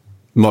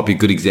might be a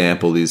good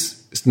example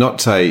is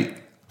not, say,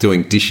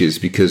 doing dishes,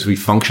 because we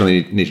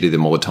functionally need to do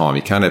them all the time.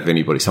 You can't have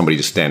somebody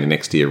just standing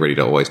next to you ready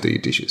to always do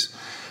your dishes.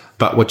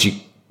 But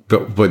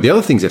but the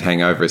other things that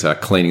hang over is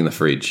cleaning the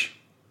fridge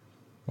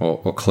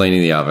or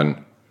cleaning the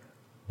oven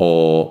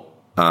or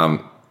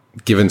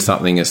giving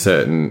something a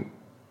certain,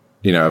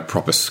 a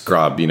proper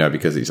scrub,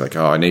 because he's like,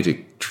 oh, I need to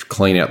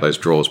clean out those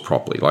drawers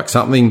properly. Like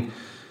something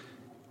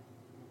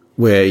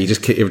where you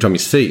just every time you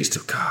see, you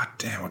still, God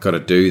damn, I've got to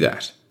do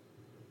that.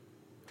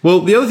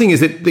 Well, the other thing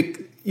is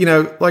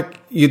that, like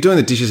you're doing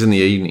the dishes in the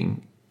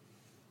evening,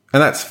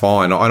 and that's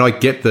fine. And I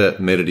get the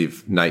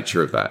meditative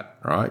nature of that,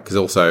 right? Because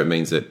also it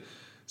means that,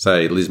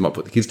 say, Liz might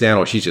put the kids down,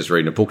 or she's just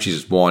reading a book, she's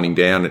just winding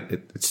down.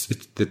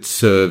 It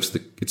serves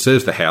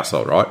the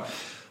household, right?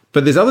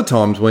 But there's other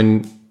times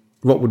when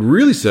what would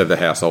really serve the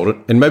household,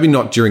 and maybe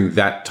not during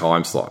that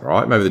time slot,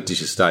 right? Maybe the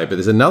dishes stay, but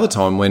there's another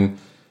time when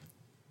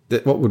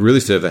what would really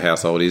serve the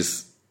household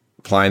is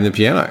playing the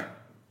piano,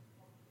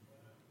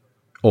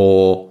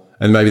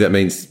 and maybe that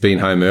means being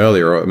home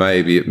earlier, or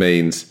maybe it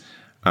means,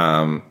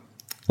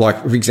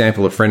 like, for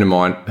example, a friend of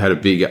mine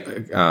had we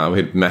had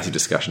a massive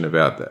discussion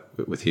about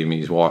that with him and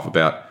his wife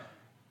about,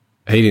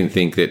 he didn't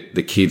think that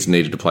the kids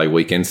needed to play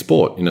weekend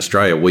sport. In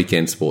Australia,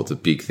 weekend sport's a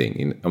big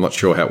thing. I'm not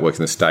sure how it works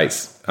in the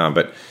States,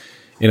 but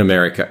in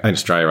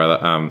Australia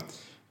rather,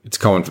 it's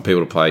common for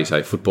people to play,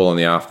 say, football in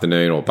the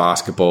afternoon or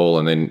basketball,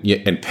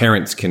 and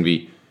parents can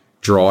be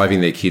driving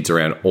their kids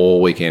around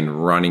all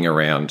weekend, running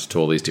around to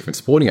all these different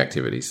sporting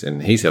activities.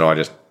 And he said, I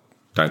just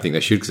don't think they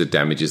should, because it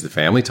damages the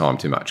family time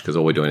too much, because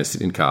all we're doing is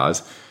sit in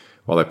cars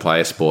while they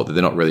play a sport that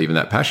they're not really even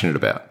that passionate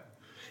about.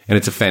 And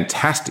it's a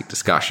fantastic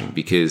discussion,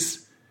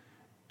 because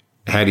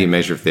how do you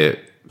measure if they're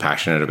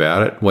passionate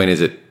about it? When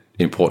is it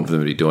important for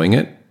them to be doing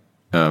it?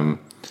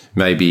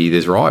 Maybe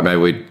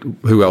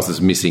who else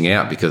is missing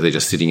out because they're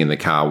just sitting in the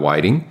car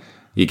waiting?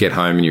 You get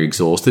home and you're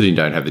exhausted and you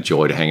don't have the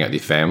joy to hang out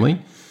with your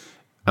family.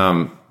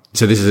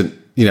 So this is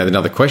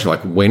another question,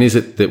 like, when is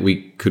it that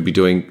we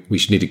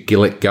should need to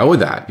let go of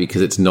that,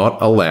 because it's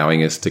not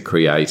allowing us to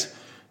create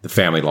the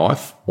family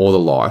life or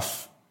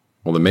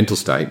the mental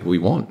state we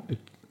want.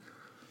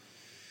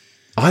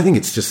 I think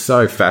it's just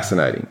so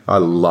fascinating. I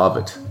love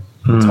it.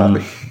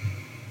 Topic.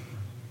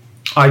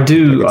 I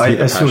do.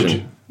 I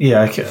see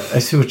I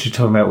see what you're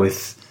talking about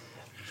with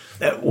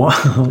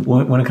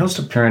when it comes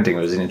to parenting. It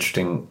was an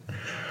interesting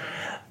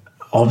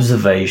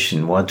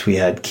observation once we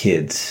had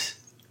kids.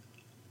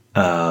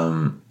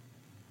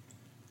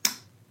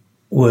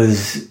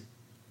 Was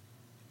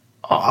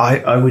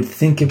I would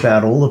think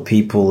about all the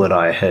people that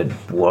I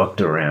had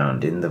worked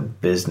around in the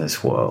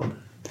business world,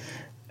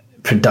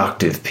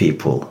 productive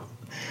people,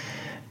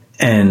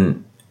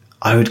 and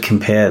I would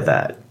compare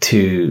that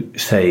to,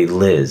 say,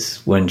 Liz,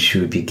 when she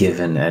would be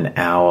given an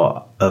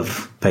hour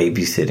of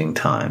babysitting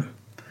time.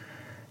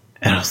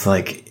 And I was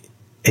like,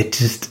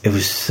 it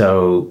was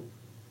so,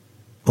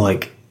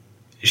 like,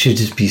 she'd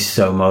just be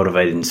so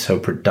motivated and so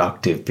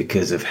productive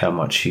because of how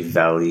much she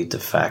valued the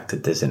fact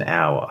that there's an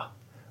hour,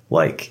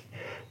 like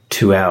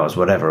 2 hours,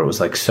 whatever. It was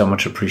like so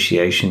much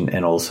appreciation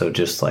and also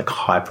just like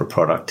hyper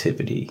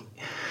productivity.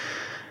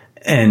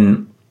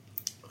 And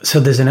so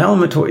there's an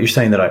element to what you're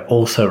saying that I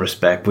also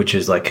respect, which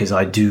is like, because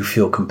I do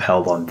feel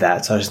compelled on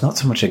that. So it's not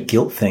so much a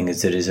guilt thing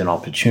as it is an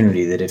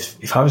opportunity that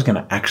if I was going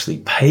to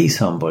actually pay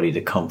somebody to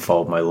come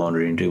fold my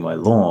laundry and do my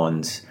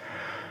lawns,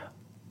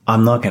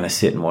 I'm not going to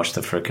sit and watch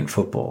the frickin'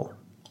 football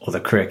or the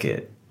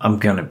cricket. I'm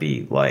going to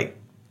be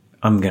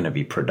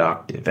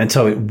productive. And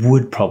so it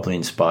would probably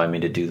inspire me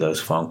to do those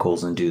phone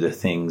calls and do the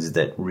things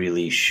that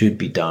really should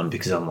be done,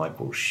 because I'm like,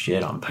 well,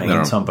 shit, I'm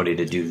paying somebody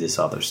to do this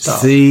other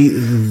stuff. See,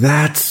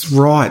 that's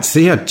right.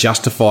 See how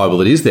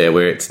justifiable it is there,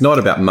 where it's not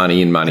about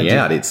money in, money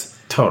out. It's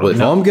totally.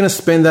 Well, if I'm going to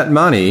spend that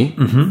money,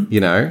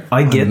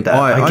 I get that.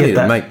 I get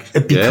that.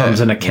 It becomes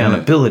an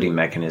accountability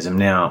mechanism.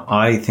 Now,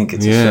 I think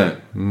it's a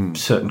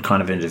certain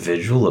kind of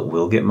individual that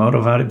will get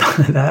motivated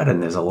by that,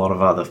 and there's a lot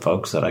of other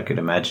folks that I could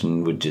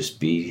imagine would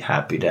just be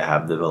happy to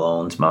have the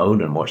lawns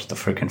mowed and watch the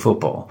freaking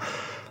football.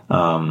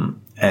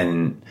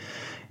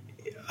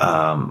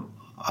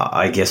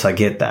 I guess I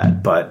get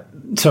that, but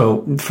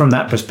so from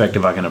that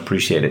perspective, I can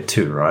appreciate it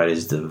too, right?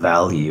 Is the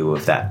value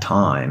of that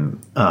time,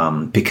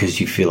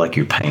 because you feel like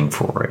you're paying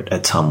for it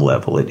at some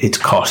level. It's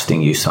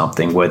costing you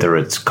something, whether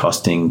it's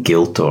costing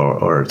guilt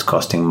or it's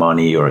costing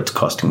money or it's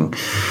costing,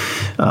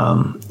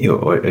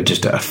 or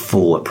just a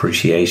full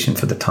appreciation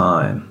for the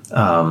time.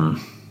 I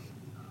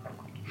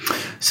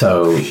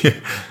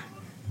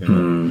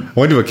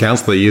went to a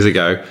counsellor years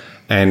ago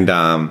and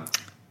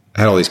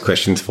had all these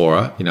questions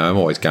for her. I'm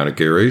always going to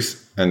gurus.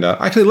 And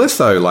actually, less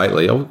so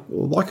lately. I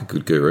like a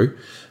good guru.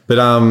 But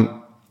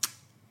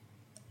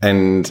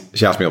and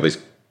she asked me all these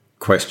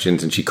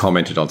questions and she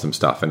commented on some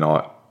stuff. And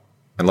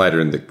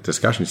later in the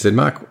discussion, she said,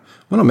 Mark,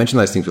 when I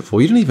mentioned those things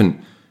before, you didn't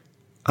even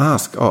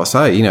ask,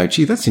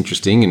 gee, that's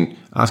interesting, and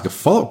ask a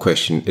follow-up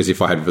question as if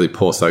I had really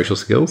poor social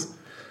skills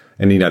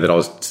and, that I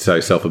was so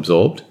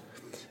self-absorbed.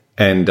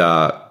 And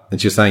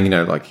she was saying,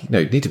 you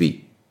need to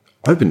be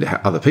open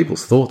to other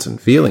people's thoughts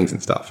and feelings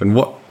and stuff. And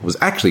what was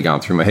actually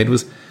going through my head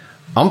was,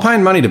 I'm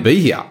paying money to be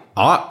here.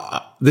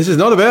 This is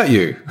not about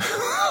you.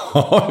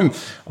 I'm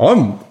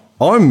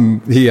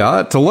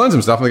here to learn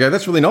some stuff. And they go,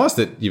 that's really nice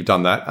that you've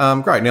done that.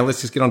 Great. Now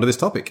let's just get onto this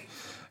topic.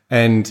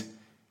 And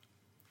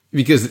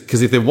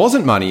because if there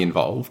wasn't money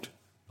involved,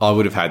 I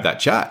would have had that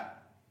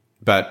chat.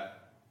 But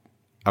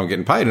I'm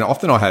getting paid. And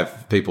often I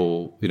have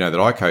people, that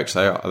I coach,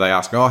 they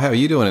ask, how are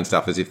you doing and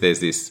stuff, as if there's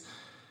this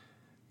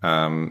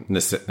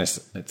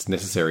it's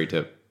necessary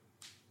to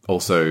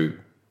also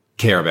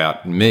care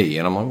about me.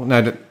 And I'm like, well,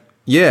 no,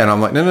 yeah. And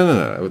I'm like,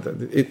 no.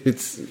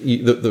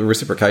 The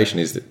reciprocation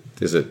is that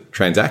there's a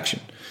transaction.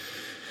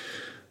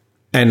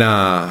 And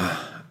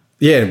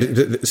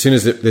as soon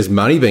as there's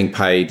money being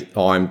paid,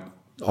 I'm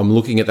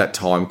looking at that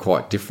time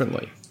quite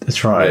differently.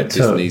 That's right.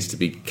 This needs to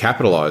be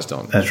capitalized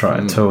on. That's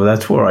right. So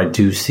that's where I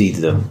do see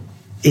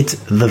it's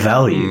the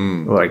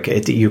value.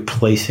 You're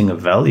placing a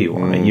value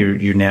on it.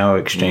 You're now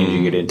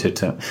exchanging it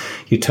into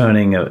you're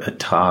turning a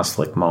task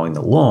like mowing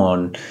the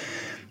lawn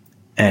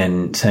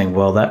and saying,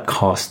 well, that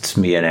costs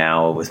me an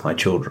hour with my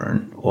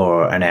children,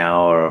 or an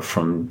hour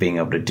from being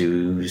able to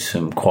do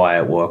some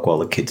quiet work while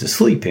the kids are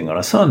sleeping on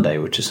a Sunday,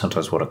 which is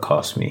sometimes what it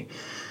costs me.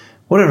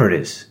 Whatever it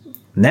is.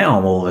 Now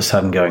I'm all of a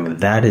sudden going,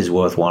 that is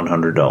worth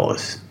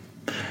 $100.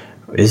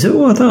 Is it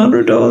worth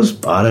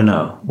 $100? I don't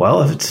know.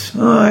 Well, if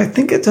I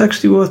think it's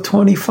actually worth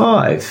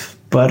 $25,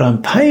 but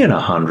I'm paying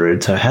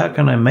 $100. So how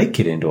can I make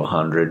it into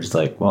 $100? It's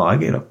like, well, I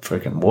get to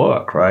freaking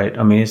work, right?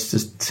 I mean, it's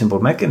just a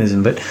simple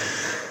mechanism. But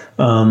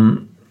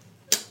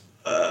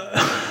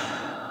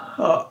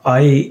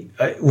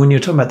when you're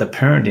talking about the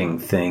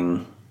parenting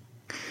thing,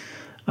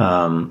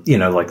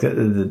 like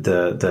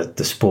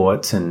the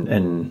sports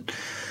and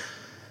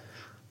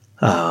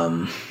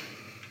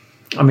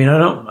I mean,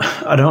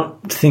 I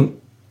don't think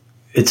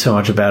it's so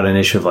much about an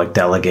issue of like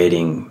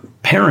delegating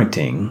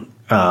parenting,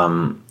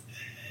 but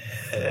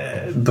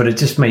it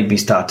just made me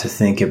start to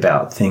think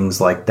about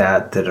things like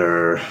that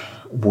are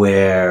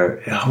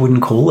where I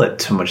wouldn't call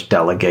it so much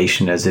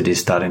delegation as it is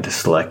starting to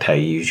select how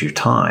you use your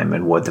time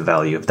and what the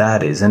value of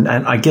that is. And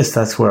I guess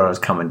that's where I was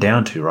coming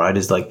down to, right?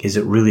 Is like, is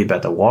it really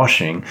about the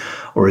washing,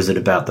 or is it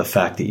about the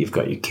fact that you've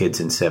got your kids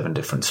in 7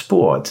 different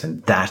sports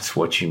and that's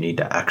what you need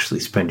to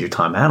actually spend your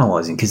time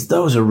analyzing? Because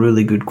those are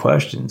really good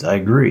questions. I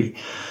agree.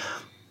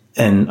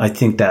 And I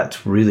think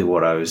that's really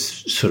what I was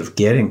sort of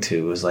getting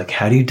to, was like,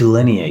 how do you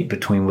delineate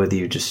between whether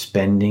you're just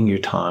spending your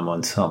time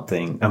on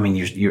something? I mean,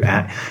 you're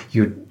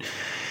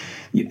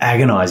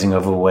agonizing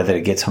over whether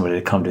to get somebody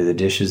to come do the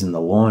dishes and the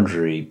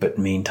laundry, but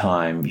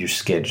meantime, you're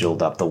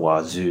scheduled up the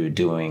wazoo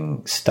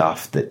doing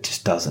stuff that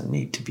just doesn't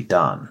need to be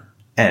done.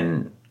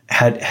 And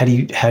how are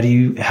you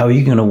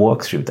going to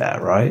work through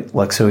that, right?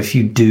 Like, so if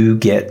you do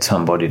get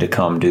somebody to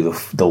come do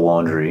the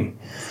laundry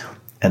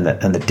and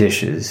the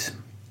dishes,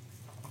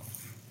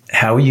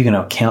 how are you going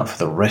to account for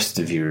the rest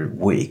of your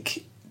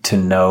week to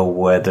know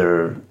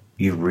whether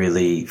you're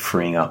really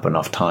freeing up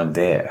enough time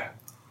there?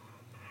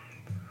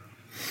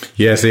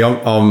 Yeah, see,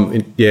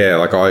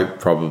 like I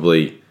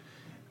probably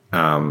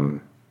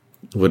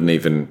wouldn't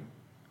even,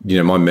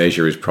 my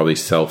measure is probably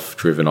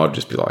self-driven. I'd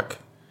just be like,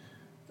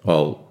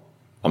 well,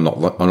 I'm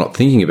not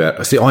thinking about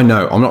it. See, I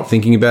know I'm not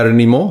thinking about it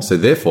anymore, so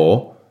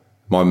therefore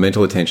my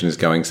mental attention is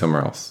going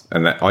somewhere else.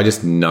 And that I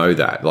just know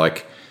that.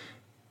 Like,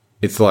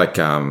 it's like,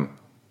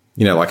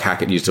 like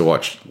Hackett used to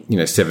watch,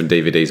 7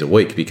 DVDs a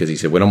week, because he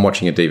said, when I'm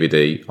watching a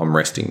DVD, I'm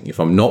resting. If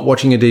I'm not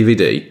watching a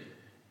DVD,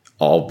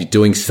 I'll be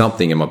doing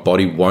something and my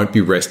body won't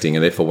be resting,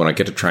 and therefore when I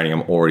get to training,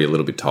 I'm already a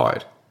little bit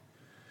tired.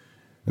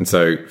 And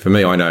so for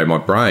me, I know my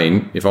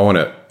brain, if I want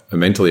to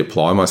mentally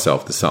apply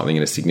myself to something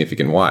in a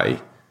significant way,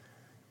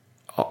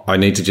 I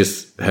need to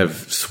just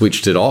have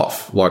switched it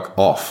off, like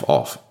off.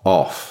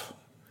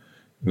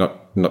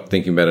 Not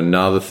thinking about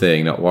another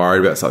thing, not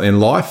worried about something. In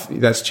life,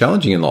 that's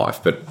challenging in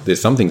life, but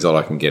there's some things that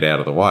I can get out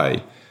of the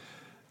way.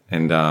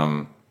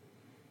 And,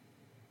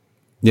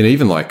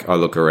 even like I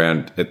look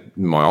around at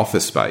my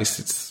office space,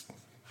 it's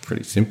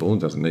pretty simple.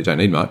 You don't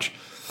need much.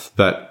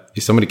 But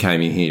if somebody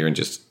came in here and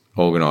just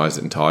organised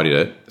it and tidied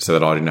it so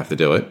that I didn't have to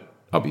do it,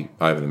 I'll be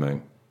over the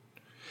moon.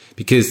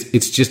 Because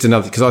it's just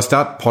because I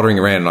start pottering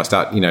around and I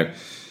start,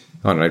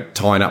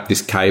 tying up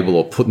this cable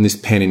or putting this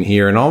pen in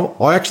here, and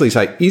I actually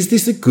say, is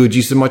this a good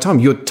use of my time?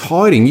 You're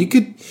tidying. You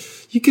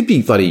could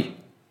be bloody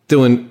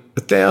doing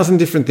 1,000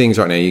 different things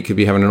right now. You could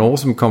be having an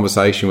awesome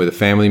conversation with a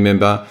family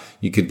member.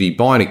 You could be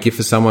buying a gift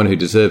for someone who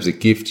deserves a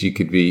gift. You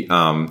could be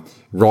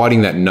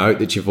writing that note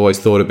that you've always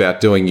thought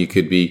about doing. You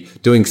could be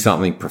doing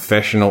something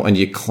professional, and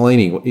you're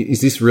cleaning.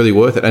 Is this really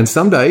worth it? And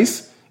some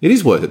days it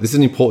is worth it. This is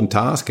an important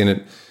task, and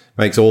it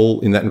makes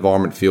all in that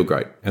environment feel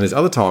great. And there's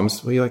other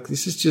times where you're like,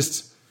 this is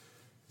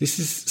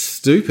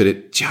stupid.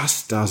 It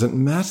just doesn't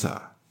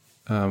matter.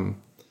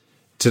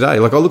 Today,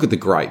 like I look at the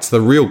greats, the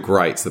real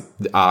greats,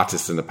 the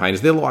artists and the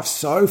painters, their life's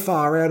so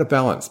far out of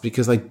balance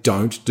because they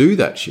don't do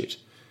that shit.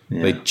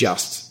 Yeah. They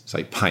just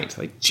say paint.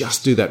 They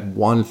just do that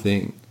one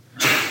thing.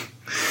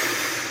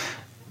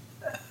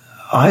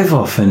 I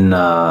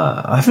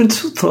haven't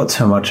thought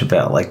so much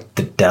about like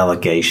the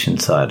delegation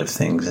side of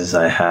things as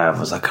I have. I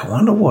was like, I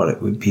wonder what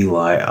it would be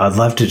like. I'd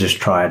love to just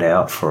try it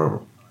out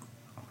for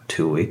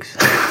 2 weeks.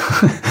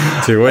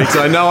 2 weeks.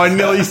 I know. I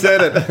nearly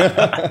said it.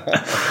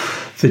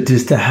 But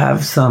just to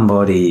have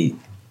somebody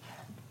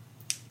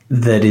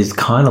that is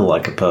kind of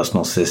like a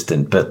personal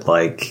assistant, but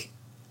like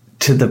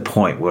to the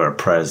point where a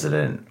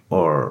president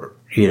or,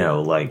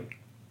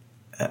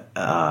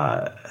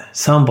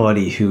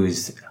 somebody who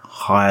is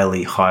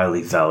highly,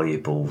 highly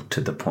valuable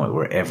to the point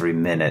where every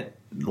minute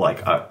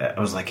like, I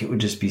was like, it would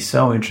just be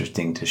so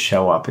interesting to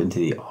show up into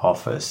the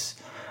office,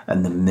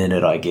 and the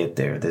minute I get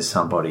there, there's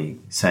somebody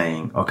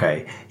saying,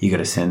 okay, you got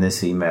to send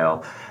this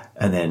email.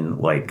 And then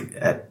like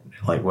at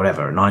like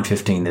whatever,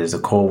 9:15, there's a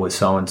call with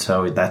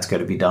so-and-so. That's got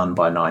to be done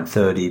by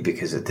 9:30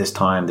 because at this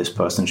time, this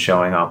person's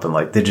showing up, and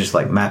like, they're just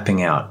like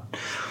mapping out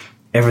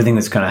everything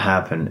that's going to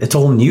happen. It's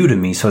all new to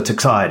me, so it's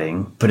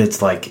exciting, but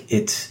it's like,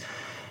 it's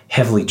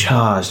heavily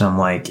charged. I'm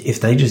like,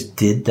 if they just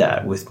did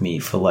that with me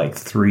for like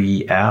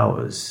 3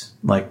 hours,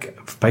 like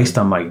based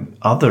on my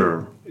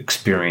other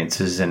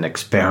experiences and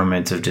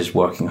experiments of just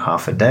working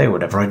half a day or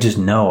whatever, I just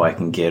know I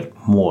can get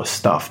more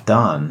stuff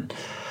done.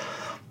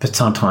 But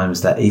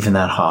sometimes that even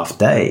that half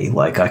day,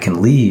 like I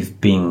can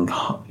leave being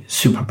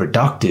super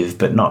productive,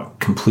 but not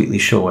completely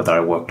sure whether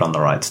I worked on the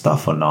right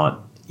stuff or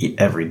not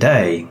every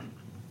day.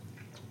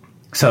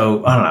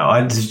 So I don't know.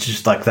 I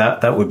just like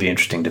that. That would be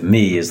interesting to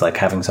me, is like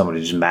having somebody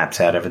who just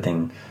maps out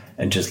everything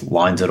and just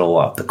lines it all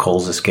up. The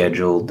calls are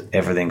scheduled,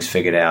 everything's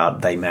figured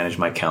out. They manage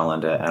my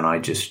calendar, and I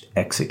just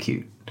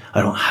execute.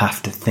 I don't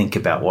have to think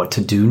about what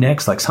to do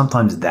next. Like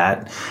sometimes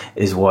that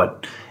is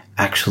what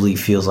actually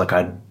feels like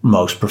I'd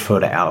most prefer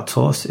to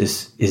outsource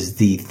is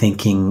the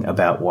thinking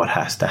about what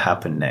has to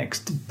happen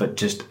next, but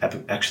just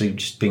actually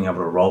just being able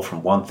to roll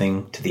from one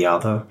thing to the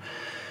other.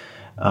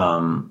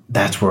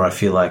 That's where I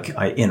feel like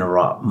I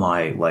interrupt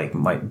my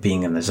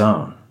being in the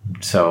zone.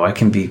 So I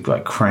can be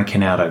like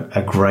cranking out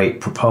a great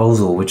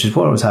proposal, which is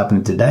what was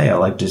happening today.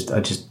 I just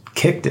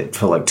kicked it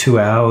for like 2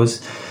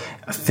 hours.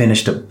 I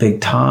finished a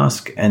big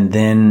task, and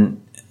then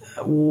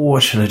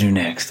what should I do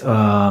next?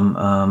 I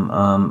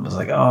was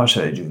like, oh,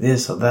 should I do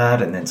this or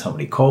that? And then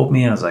somebody called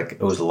me, and I was like,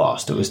 it was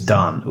lost. It was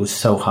done. It was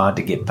so hard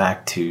to get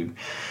back to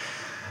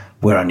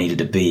where I needed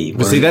to be.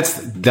 But see,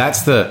 that's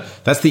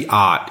the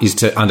art, is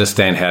to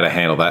understand how to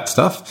handle that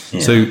stuff.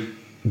 Yeah. So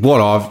what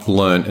I've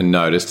learned and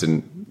noticed,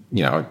 and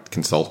I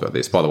consult about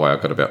this. By the way,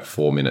 I've got about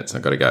 4 minutes.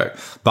 I've got to go.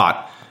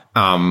 But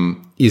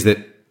is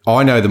that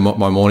I know that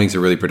my mornings are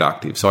really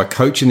productive. So I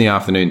coach in the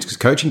afternoons, because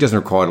coaching doesn't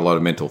require a lot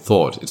of mental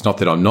thought. It's not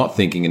that I'm not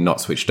thinking and not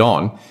switched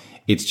on.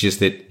 It's just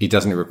that it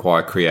doesn't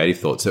require creative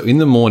thought. So in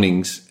the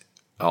mornings,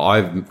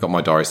 I've got my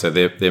diary, so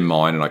they're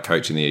mine, and I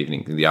coach in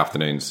the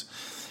afternoons.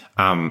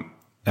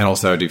 And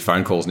also I do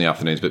phone calls in the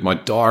afternoons. But my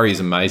diary is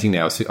amazing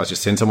now. I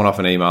just send someone off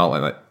an email,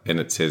 and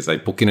it says they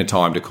book in a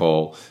time to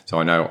call. So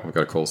I know I've got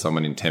to call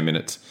someone in 10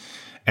 minutes.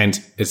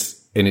 And it's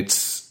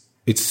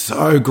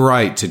so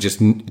great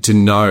to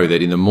know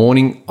that in the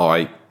morning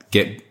I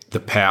get the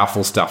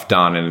powerful stuff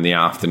done, and in the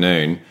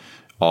afternoon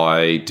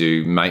I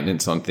do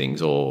maintenance on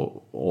things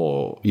or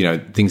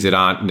things that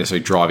aren't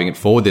necessarily driving it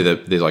forward.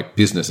 They're like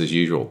business as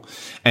usual.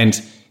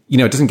 And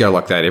it doesn't go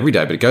like that every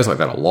day, but it goes like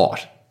that a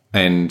lot.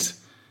 And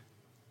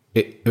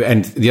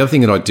the other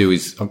thing that I do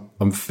is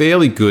I'm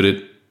fairly good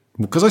at,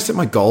 because I set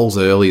my goals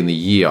early in the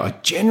year, I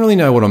generally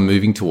know what I'm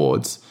moving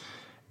towards,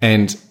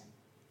 and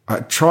I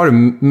try to,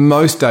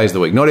 most days of the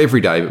week, not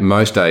every day, but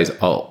most days,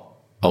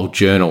 I'll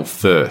journal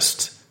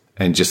first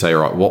and just say,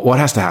 all right, what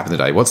has to happen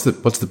today? What's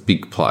the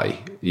big play?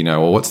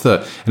 Or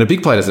and a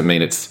big play doesn't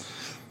mean it's,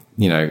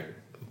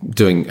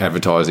 doing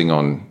advertising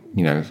on,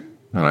 I don't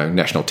know,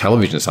 national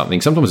television or something.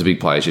 Sometimes a big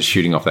play is just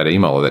shooting off that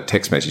email or that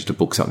text message to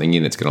book something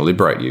in that's going to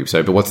liberate you.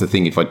 So, but what's the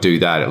thing? If I do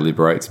that, it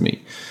liberates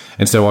me.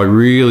 And so I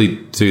really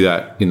do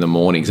that in the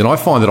mornings. And I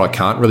find that I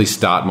can't really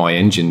start my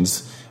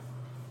engines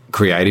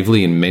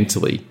creatively and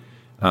mentally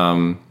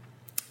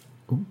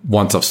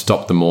once I've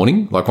stopped the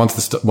morning. Like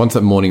once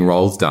that morning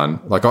roll's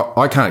done, like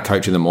I can't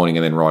coach in the morning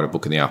and then write a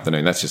book in the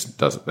afternoon. That's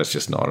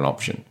just not an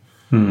option.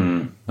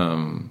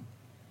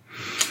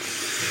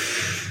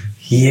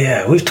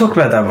 Yeah, we've talked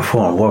about that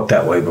before and worked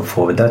that way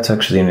before, but that's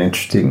actually an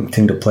interesting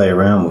thing to play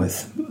around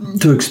with,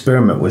 to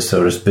experiment with,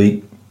 so to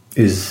speak,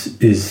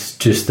 is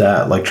just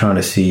that, like trying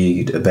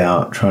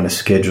to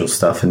schedule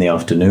stuff in the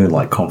afternoon,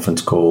 like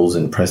conference calls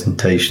and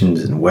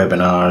presentations and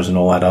webinars and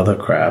all that other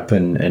crap,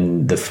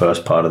 and the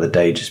first part of the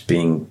day just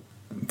being,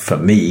 for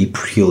me,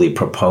 purely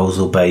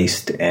proposal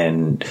based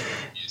and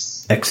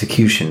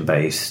execution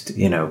based,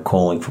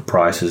 calling for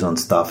prices on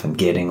stuff and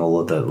getting all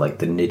of the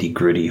nitty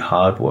gritty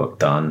hard work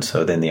done.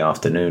 So then the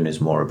afternoon is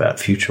more about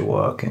future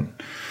work. And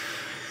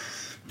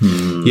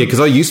yeah, because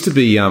I used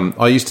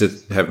to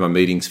have my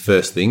meetings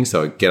first thing,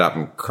 so I'd get up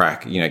and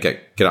crack,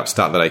 get up,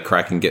 start the day,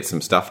 crack and get some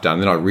stuff done.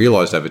 Then I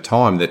realised over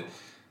time that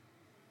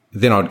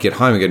then I'd get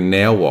home and go,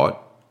 now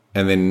what?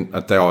 And then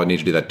I'd say, I need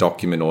to do that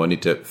document, or I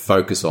need to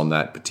focus on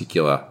that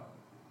particular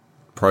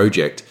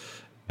project.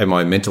 And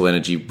my mental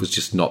energy was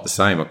just not the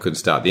same. I couldn't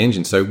start the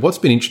engine. So what's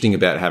been interesting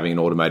about having an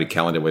automated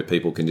calendar where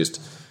people can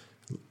just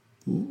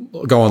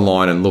go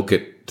online and look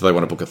at, do they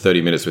want to book a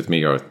 30 minutes with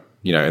me, or,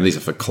 and these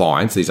are for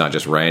clients. These aren't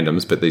just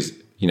randoms, but these,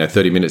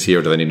 30 minutes here,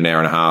 or do they need an hour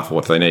and a half, or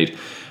what do they need?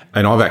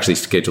 And I've actually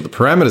scheduled the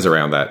parameters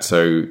around that.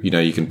 So,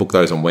 you can book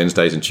those on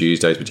Wednesdays and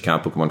Tuesdays, but you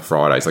can't book them on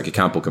Fridays. Like you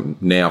can't book them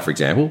now, for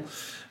example.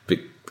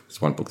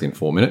 It's one booked in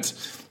 4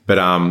 minutes. But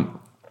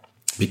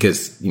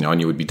because, I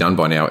knew it would be done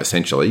by now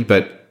essentially.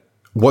 But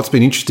what's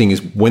been interesting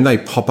is when they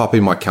pop up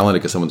in my calendar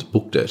because someone's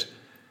booked it,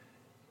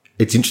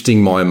 it's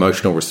interesting my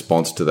emotional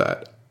response to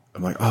that.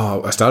 I'm like,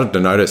 I started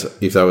to notice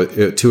if they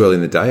were too early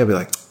in the day, I'd be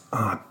like,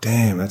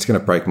 damn, that's going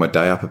to break my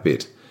day up a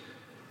bit.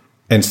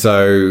 And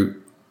so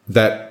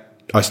that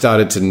I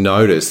started to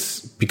notice,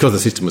 because the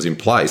system was in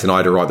place and I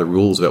had to write the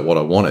rules about what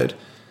I wanted,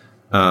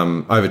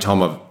 over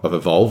time I've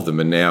evolved them,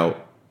 and now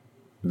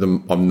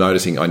I'm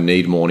noticing I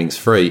need mornings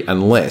free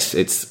unless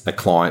it's a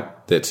client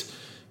that,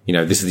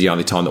 this is the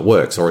only time that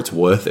works, or it's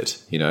worth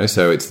it,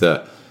 So it's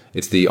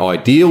the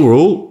ideal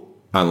rule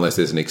unless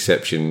there's an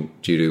exception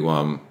due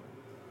to,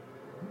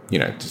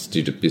 just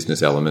due to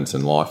business elements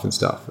and life and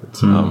stuff.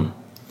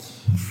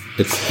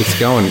 It's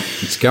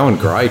going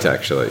great,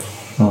 actually.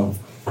 Oh,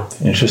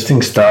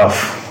 interesting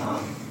stuff.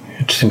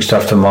 Interesting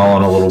stuff to mull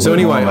on a little bit. So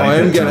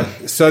anyway,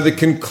 so the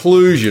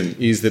conclusion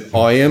is that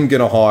I am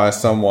going to hire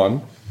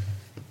someone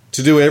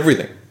to do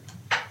everything.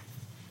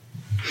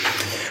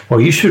 Well,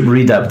 you should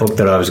read that book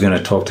that I was going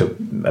to talk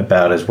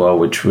about as well,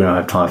 which we don't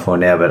have time for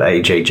now, but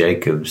A.J.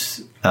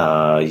 Jacobs.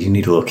 You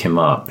need to look him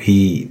up.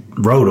 He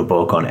wrote a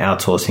book on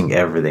outsourcing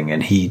everything,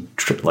 and he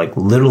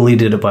literally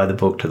did it by the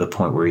book to the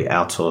point where he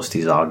outsourced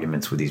his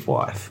arguments with his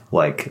wife,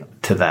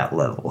 to that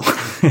level.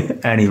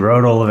 And he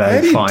wrote all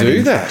about it. How do you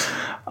do that?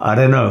 I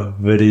don't know,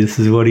 but this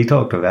is what he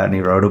talked about, and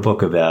he wrote a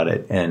book about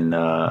it. And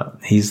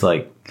he's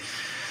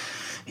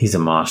a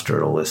master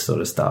at all this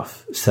sort of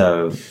stuff.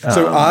 So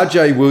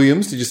R.J.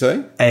 Williams, did you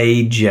say?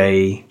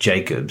 A.J.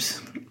 Jacobs.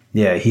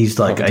 Yeah, he's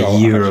a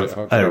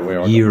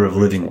year of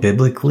living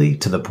biblically,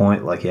 to the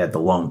point he had the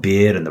long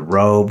beard and the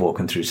robe,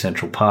 walking through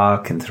Central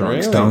Park and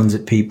throwing stones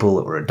at people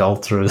that were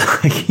adulterers.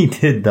 He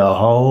did the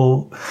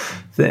whole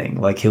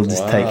thing. He'll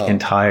just take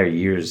entire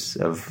years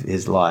of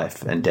his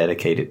life and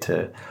dedicate it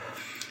to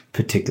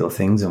particular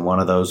things, and one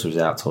of those was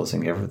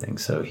outsourcing everything.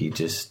 So he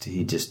just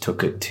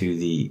took it to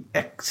the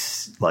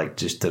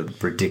just a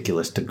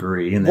ridiculous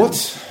degree, and then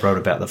wrote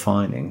about the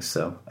findings.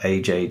 So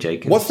A.J.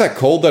 Jacobs. What's that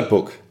called, that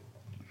book?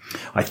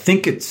 I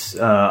think it's,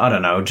 I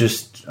don't know,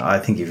 I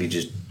think if you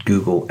just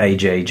Google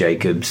A.J.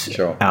 Jacobs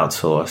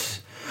outsource,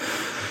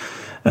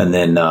 and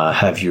then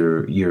have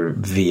your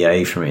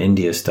VA from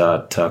India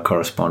start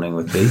corresponding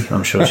with B,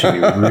 I'm sure she'll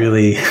be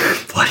really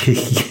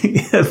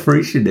bloody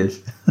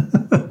appreciative.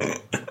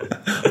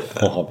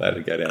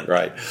 That'd go down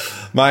great.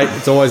 Mate,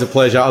 it's always a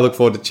pleasure. I look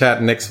forward to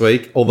chatting next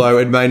week. Although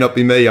it may not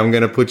be me, I'm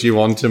going to put you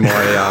onto my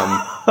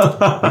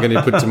I'm going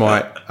to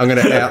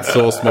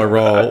outsource my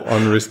role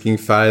on Risking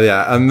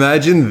Failure.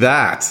 Imagine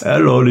that.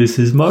 Hello, this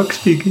is Mark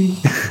speaking.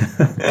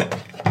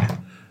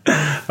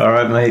 All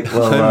right, mate.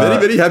 Well, I'm very,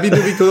 very happy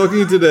to be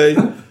talking today.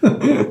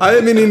 I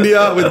am in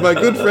India with my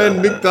good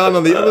friend Mick Dunn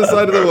on the other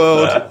side of the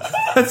world.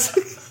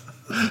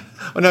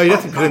 Oh, no, you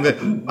have to put in there.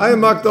 I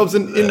am Mark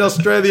Dobson in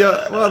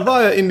Australia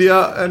via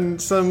India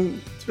and some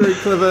very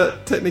clever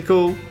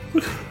technical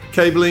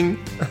cabling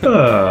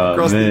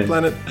across the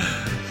planet.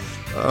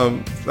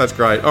 That's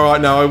great. All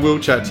right, now I will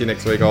chat to you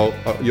next week.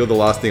 You're the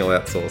last thing I'll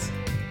outsource.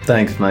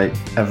 Thanks, mate.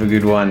 Have a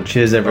good one.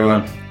 Cheers,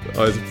 everyone.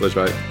 Always a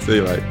pleasure, mate. See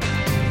you, mate.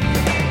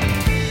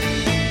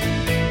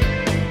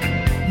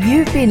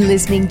 You've been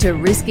listening to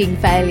Risking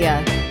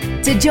Failure.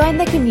 To join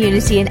the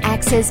community and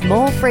access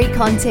more free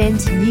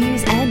content,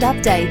 news and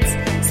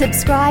updates,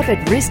 subscribe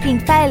at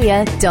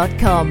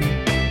riskingfailure.com.